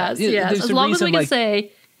correct. Yes. As long as we can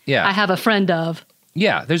say, I have a friend of.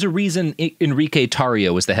 Yeah, there's a reason Enrique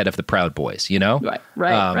Tarrio is the head of the Proud Boys,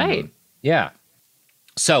 Right. Yeah.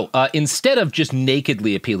 So instead of just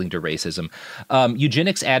nakedly appealing to racism,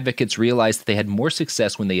 eugenics advocates realized that they had more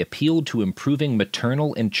success when they appealed to improving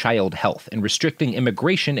maternal and child health and restricting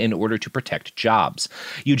immigration in order to protect jobs.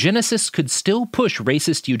 Eugenicists could still push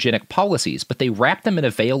racist eugenic policies, but they wrapped them in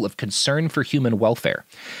a veil of concern for human welfare.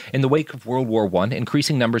 In the wake of World War I,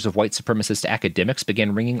 increasing numbers of white supremacist academics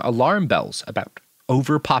began ringing alarm bells about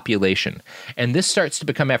overpopulation. And this starts to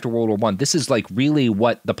become, after World War I, this is like really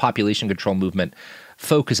what the population control movement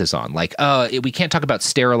focuses on. Like, we can't talk about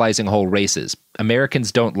sterilizing whole races.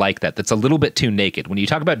 Americans don't like that. That's a little bit too naked. When you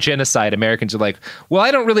talk about genocide, Americans are like, well,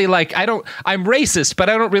 I'm racist, but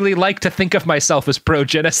I don't really like to think of myself as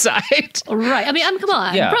pro-genocide. Right. I mean, I'm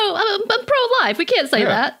pro-life. We can't say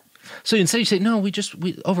that. So instead you say, no,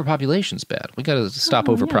 overpopulation's bad. We got to stop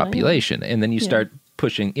overpopulation. And then you start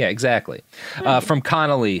pushing. Yeah, exactly. From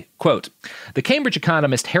Connolly, quote, the Cambridge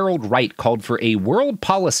economist Harold Wright called for a world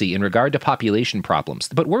policy in regard to population problems,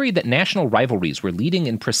 but worried that national rivalries were leading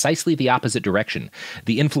in precisely the opposite direction.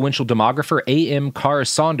 The influential demographer A.M. Carr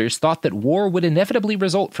Saunders thought that war would inevitably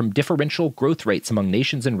result from differential growth rates among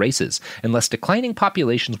nations and races, unless declining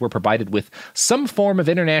populations were provided with some form of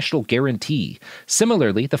international guarantee.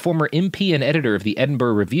 Similarly, the former MP and editor of the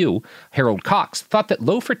Edinburgh Review, Harold Cox, thought that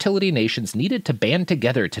low-fertility nations needed to band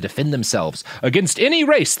together to defend themselves against any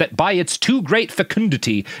race that by its too great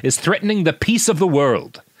fecundity is threatening the peace of the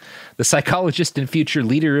world. The psychologist and future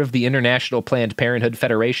leader of the International Planned Parenthood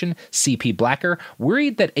Federation, C.P. Blacker,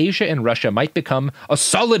 worried that Asia and Russia might become a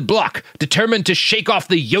solid bloc determined to shake off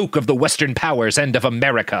the yoke of the Western powers and of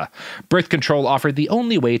America. Birth control offered the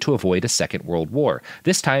only way to avoid a second world war,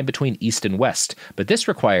 this time between East and West, but this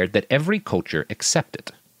required that every culture accept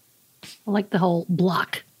it. I like the whole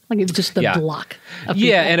bloc. Like it's just the block.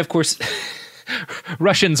 Yeah, and of course,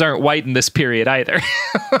 Russians aren't white in this period either.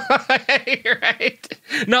 Right?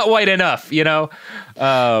 Not white enough, you know?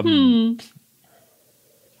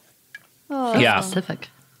 Specific.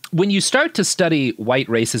 When you start to study white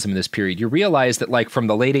racism in this period, you realize that like from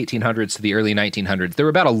the late 1800s to the early 1900s, there were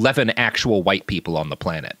about 11 actual white people on the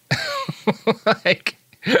planet.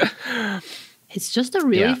 It's just a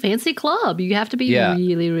really fancy club. You have to be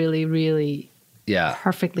really, really, really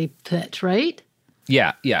perfectly fit, right?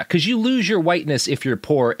 Yeah, because you lose your whiteness if you're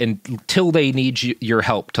poor until they need your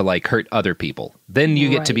help to like hurt other people. Then you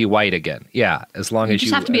get to be white again. Yeah, as long as you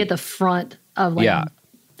just have to be at the front of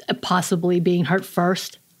possibly being hurt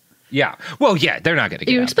first. Yeah. Well, they're not going to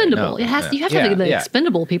get You're expendable. No, you have to have the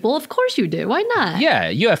expendable people. Of course you do. Why not? Yeah,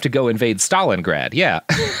 you have to go invade Stalingrad. Yeah.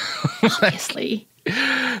 Obviously.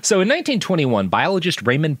 So in 1921, biologist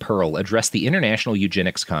Raymond Pearl addressed the International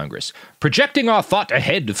Eugenics Congress. Projecting our thought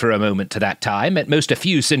ahead for a moment to that time, at most a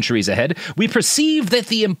few centuries ahead, we perceive that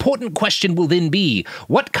the important question will then be,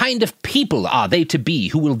 what kind of people are they to be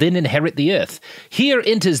who will then inherit the earth? Here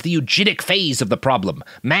enters the eugenic phase of the problem.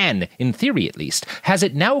 Man, in theory at least, has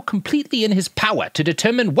it now completely in his power to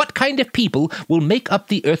determine what kind of people will make up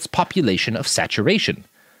the earth's population of saturation.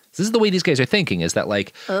 This is the way these guys are thinking, is that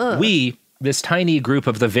like this tiny group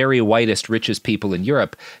of the very whitest, richest people in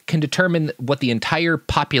Europe can determine what the entire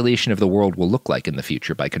population of the world will look like in the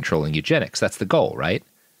future by controlling eugenics. That's the goal, right?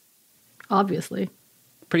 Obviously.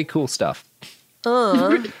 Pretty cool stuff.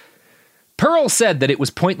 Pearl said that it was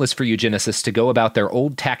pointless for eugenicists to go about their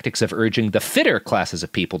old tactics of urging the fitter classes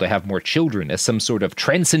of people to have more children as some sort of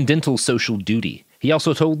transcendental social duty. He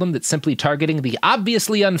also told them that simply targeting the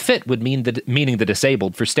obviously unfit would meaning the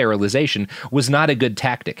disabled for sterilization was not a good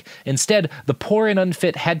tactic. Instead, the poor and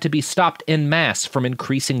unfit had to be stopped en masse from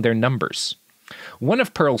increasing their numbers. One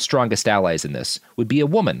of Pearl's strongest allies in this would be a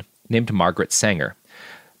woman named Margaret Sanger.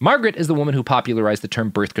 Margaret is the woman who popularized the term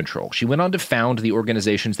birth control. She went on to found the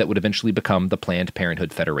organizations that would eventually become the Planned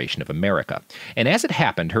Parenthood Federation of America. And as it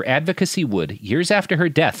happened, her advocacy would, years after her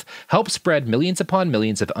death, help spread millions upon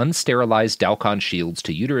millions of unsterilized Dalcon shields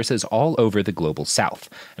to uteruses all over the global south.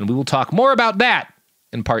 And we will talk more about that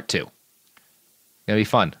in part 2. Gonna be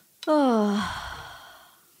fun. How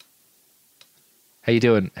you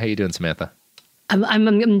doing? How you doing, Samantha?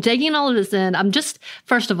 I'm taking all of this in. I'm just,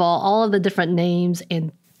 first of all of the different names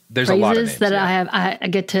and there's phrases a lot of names, that I have. I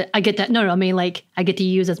get that. No, I mean like I get to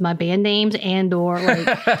use as my band names and or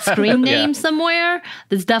like screen names somewhere.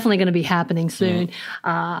 That's definitely going to be happening soon.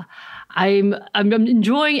 I'm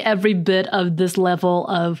enjoying every bit of this level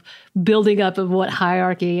of building up of what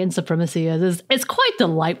hierarchy and supremacy is. It's quite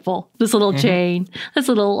delightful. This little chain, this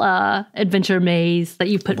little adventure maze that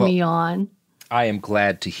you put me on. I am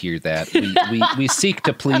glad to hear that. We seek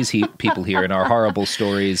to please people here in our horrible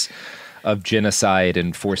stories of genocide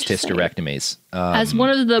and forced hysterectomies. As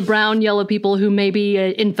one of the brown, yellow people who may be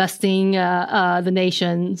infesting the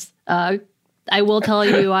nations, I will tell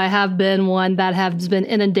you, I have been one that has been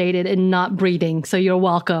inundated in not breeding. So you're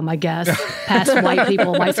welcome, I guess. Past white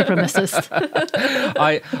people, white supremacists.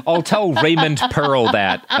 I'll tell Raymond Pearl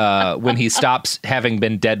that when he stops having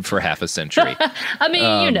been dead for half a century. I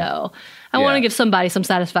mean, I want to give somebody some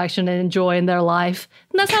satisfaction and joy in their life.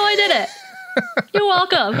 And that's how I did it. You're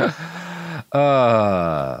welcome.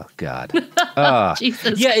 God.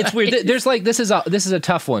 Jesus yeah, Christ. It's weird. There's like this is a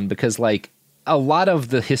tough one because like a lot of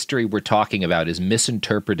the history we're talking about is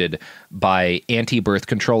misinterpreted by anti-birth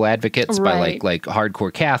control advocates, by like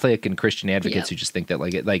hardcore Catholic and Christian advocates who just think that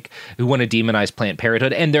who want to demonize Planned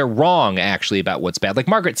Parenthood, and they're wrong actually about what's bad. Like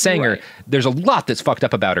Margaret Sanger, there's a lot that's fucked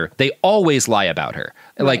up about her. They always lie about her,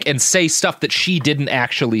 and say stuff that she didn't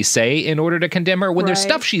actually say in order to condemn her. When there's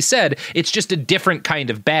stuff she said, it's just a different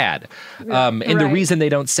kind of bad. And the reason they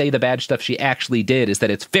don't say the bad stuff she actually did is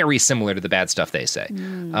that it's very similar to the bad stuff they say.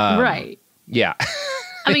 Right. Yeah.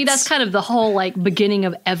 I mean, that's kind of the whole beginning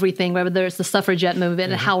of everything, whether there's the suffragette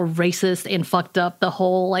movement and how racist and fucked up the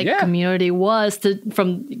whole community was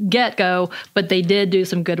from get-go, but they did do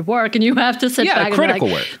some good work, and you have to sit back and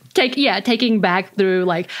critical work. Taking back through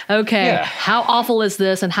how awful is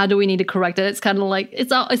this and how do we need to correct it? It's kind of like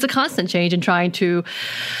it's a constant change in trying to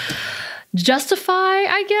justify,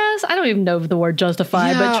 I guess. I don't even know the word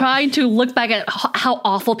justify, but trying to look back at how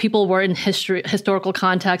awful people were in historical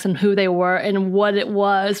context and who they were and what it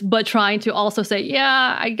was, but trying to also say,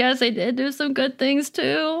 I guess they did do some good things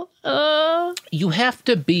too. You have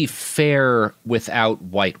to be fair without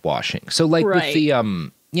whitewashing. So with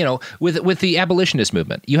the with the abolitionist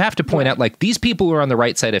movement, you have to point out these people who are on the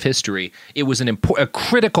right side of history. It was a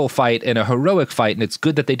critical fight and a heroic fight, and it's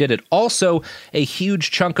good that they did it. Also, a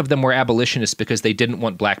huge chunk of them were abolitionists because they didn't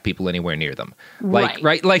want black people anywhere near them. And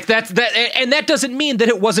that doesn't mean that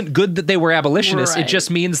it wasn't good that they were abolitionists. It just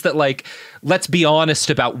means that let's be honest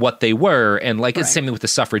about what they were, and it's the same thing with the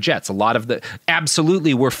suffragettes. A lot of the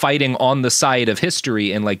absolutely were fighting on the side of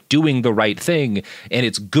history and doing the right thing, and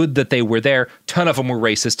it's good that they were there. Ton of them were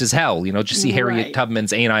racist as hell, just see Harriet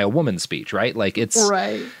Tubman's "Ain't I a Woman" speech, right? It's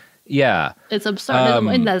it's absurd.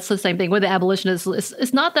 And that's the same thing with the abolitionists.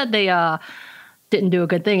 It's not that they didn't do a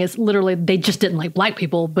good thing. It's literally they just didn't like black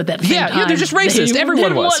people, but at the same time, they're just racist.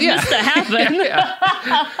 Everyone was. This to happen.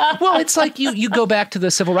 Well, it's like you go back to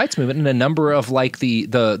the civil rights movement, and a number of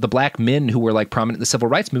the black men who were prominent in the civil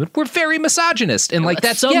rights movement were very misogynist, and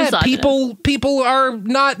that's so misogynist. People are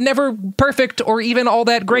never perfect or even all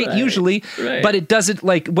that great usually, but it doesn't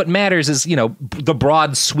what matters is the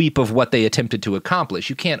broad sweep of what they attempted to accomplish.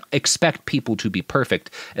 You can't expect people to be perfect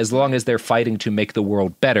as long as they're fighting to make the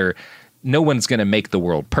world better. No one's going to make the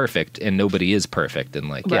world perfect, and nobody is perfect.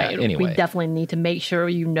 And anyway. We definitely need to make sure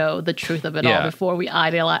the truth of it all before we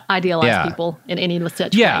idealize people in any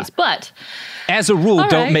such ways. But as a rule,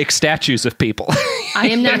 don't make statues of people. I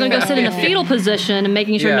am now going to go sit in a fetal position and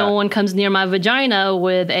making sure no one comes near my vagina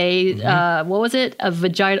with a, what was it? A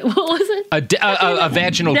vagina, what was it? A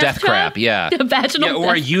vaginal death trap, A vaginal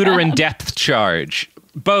or a uterine depth charge.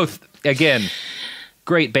 Both, again,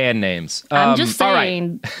 great band names. I'm just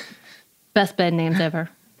saying... Best band names ever.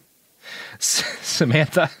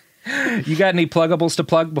 Samantha, you got any pluggables to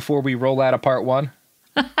plug before we roll out of part one?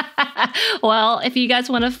 Well, if you guys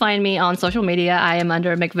want to find me on social media, I am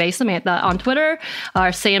under McVeigh Samantha on Twitter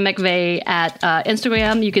or Sam McVeigh at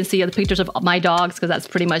Instagram. You can see the pictures of my dogs because that's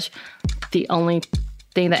pretty much the only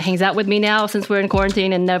thing that hangs out with me now since we're in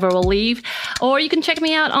quarantine and never will leave. Or you can check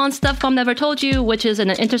me out on Stuff Mom Never Told You, which is an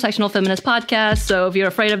intersectional feminist podcast. So if you're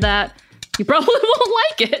afraid of that, you probably won't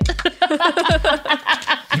like it.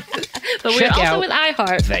 But we're also with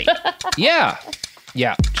iHeart.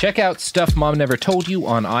 Yeah. Check out Stuff Mom Never Told You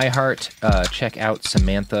on iHeart. Check out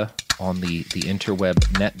Samantha on the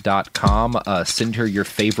interwebnet.com. Send her your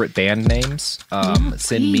favorite band names.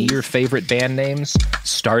 Send me your favorite band names.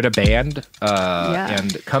 Start a band.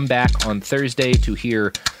 And come back on Thursday to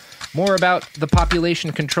hear more about the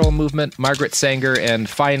population control movement, Margaret Sanger, and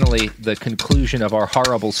finally, the conclusion of our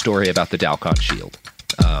horrible story about the Dalcon Shield.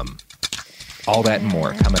 All that and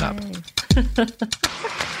more coming up.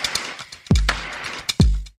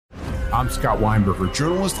 I'm Scott Weinberger,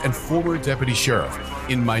 journalist and former deputy sheriff.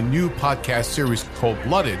 In my new podcast series called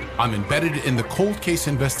Blooded, I'm embedded in the cold case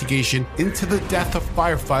investigation into the death of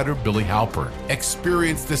firefighter Billy Halpern.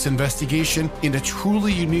 Experience this investigation in a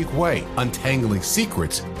truly unique way, untangling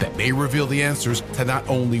secrets that may reveal the answers to not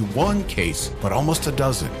only one case, but almost a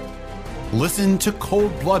dozen. Listen to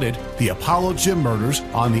Cold Blooded, the Apollo Gym Murders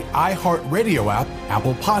on the iHeartRadio app,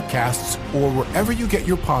 Apple Podcasts, or wherever you get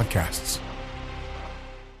your podcasts.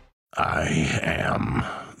 I am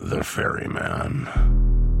the ferryman.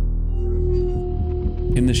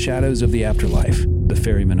 In the shadows of the afterlife, the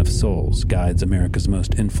Ferryman of Souls guides America's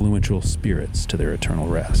most influential spirits to their eternal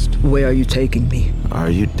rest. Where are you taking me? Are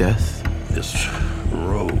you death? This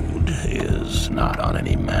road is not on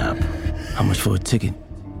any map. How much for a ticket?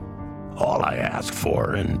 All I ask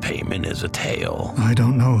for in payment is a tale. I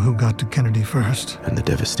don't know who got to Kennedy first. And the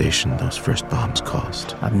devastation those first bombs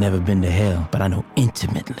caused. I've never been to hell, but I know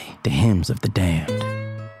intimately the hymns of the damned.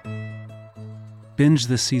 Binge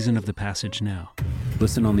this season of The Passage now.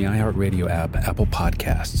 Listen on the iHeartRadio app, Apple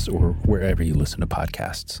Podcasts, or wherever you listen to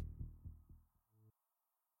podcasts.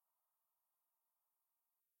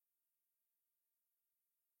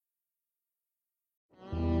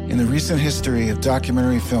 In the recent history of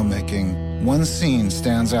documentary filmmaking, one scene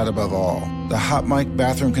stands out above all: the hot mic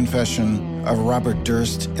bathroom confession of Robert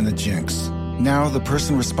Durst in The Jinx. Now, the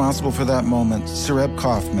person responsible for that moment, Sareb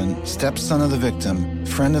Kaufman, stepson of the victim,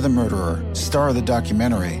 friend of the murderer, star of the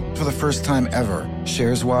documentary, for the first time ever,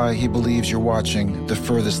 shares why he believes you're watching the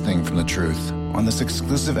furthest thing from the truth on this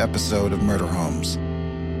exclusive episode of Murder Homes.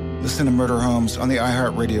 Listen to Murder Homes on the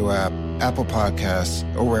iHeartRadio app, Apple Podcasts,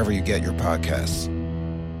 or wherever you get your podcasts.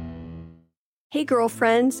 Hey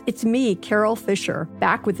girlfriends, it's me, Carol Fisher,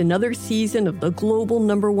 back with another season of the global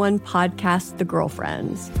 #1 podcast, The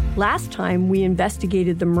Girlfriends. Last time, we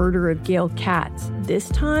investigated the murder of Gail Katz. This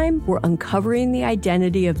time, we're uncovering the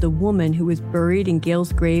identity of the woman who was buried in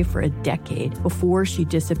Gail's grave for a decade before she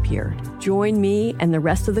disappeared. Join me and the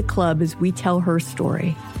rest of the club as we tell her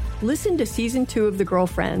story. Listen to Season 2 of The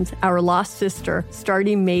Girlfriends, Our Lost Sister,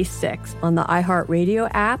 starting May 6th on the iHeartRadio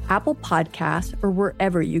app, Apple Podcasts, or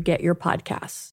wherever you get your podcasts.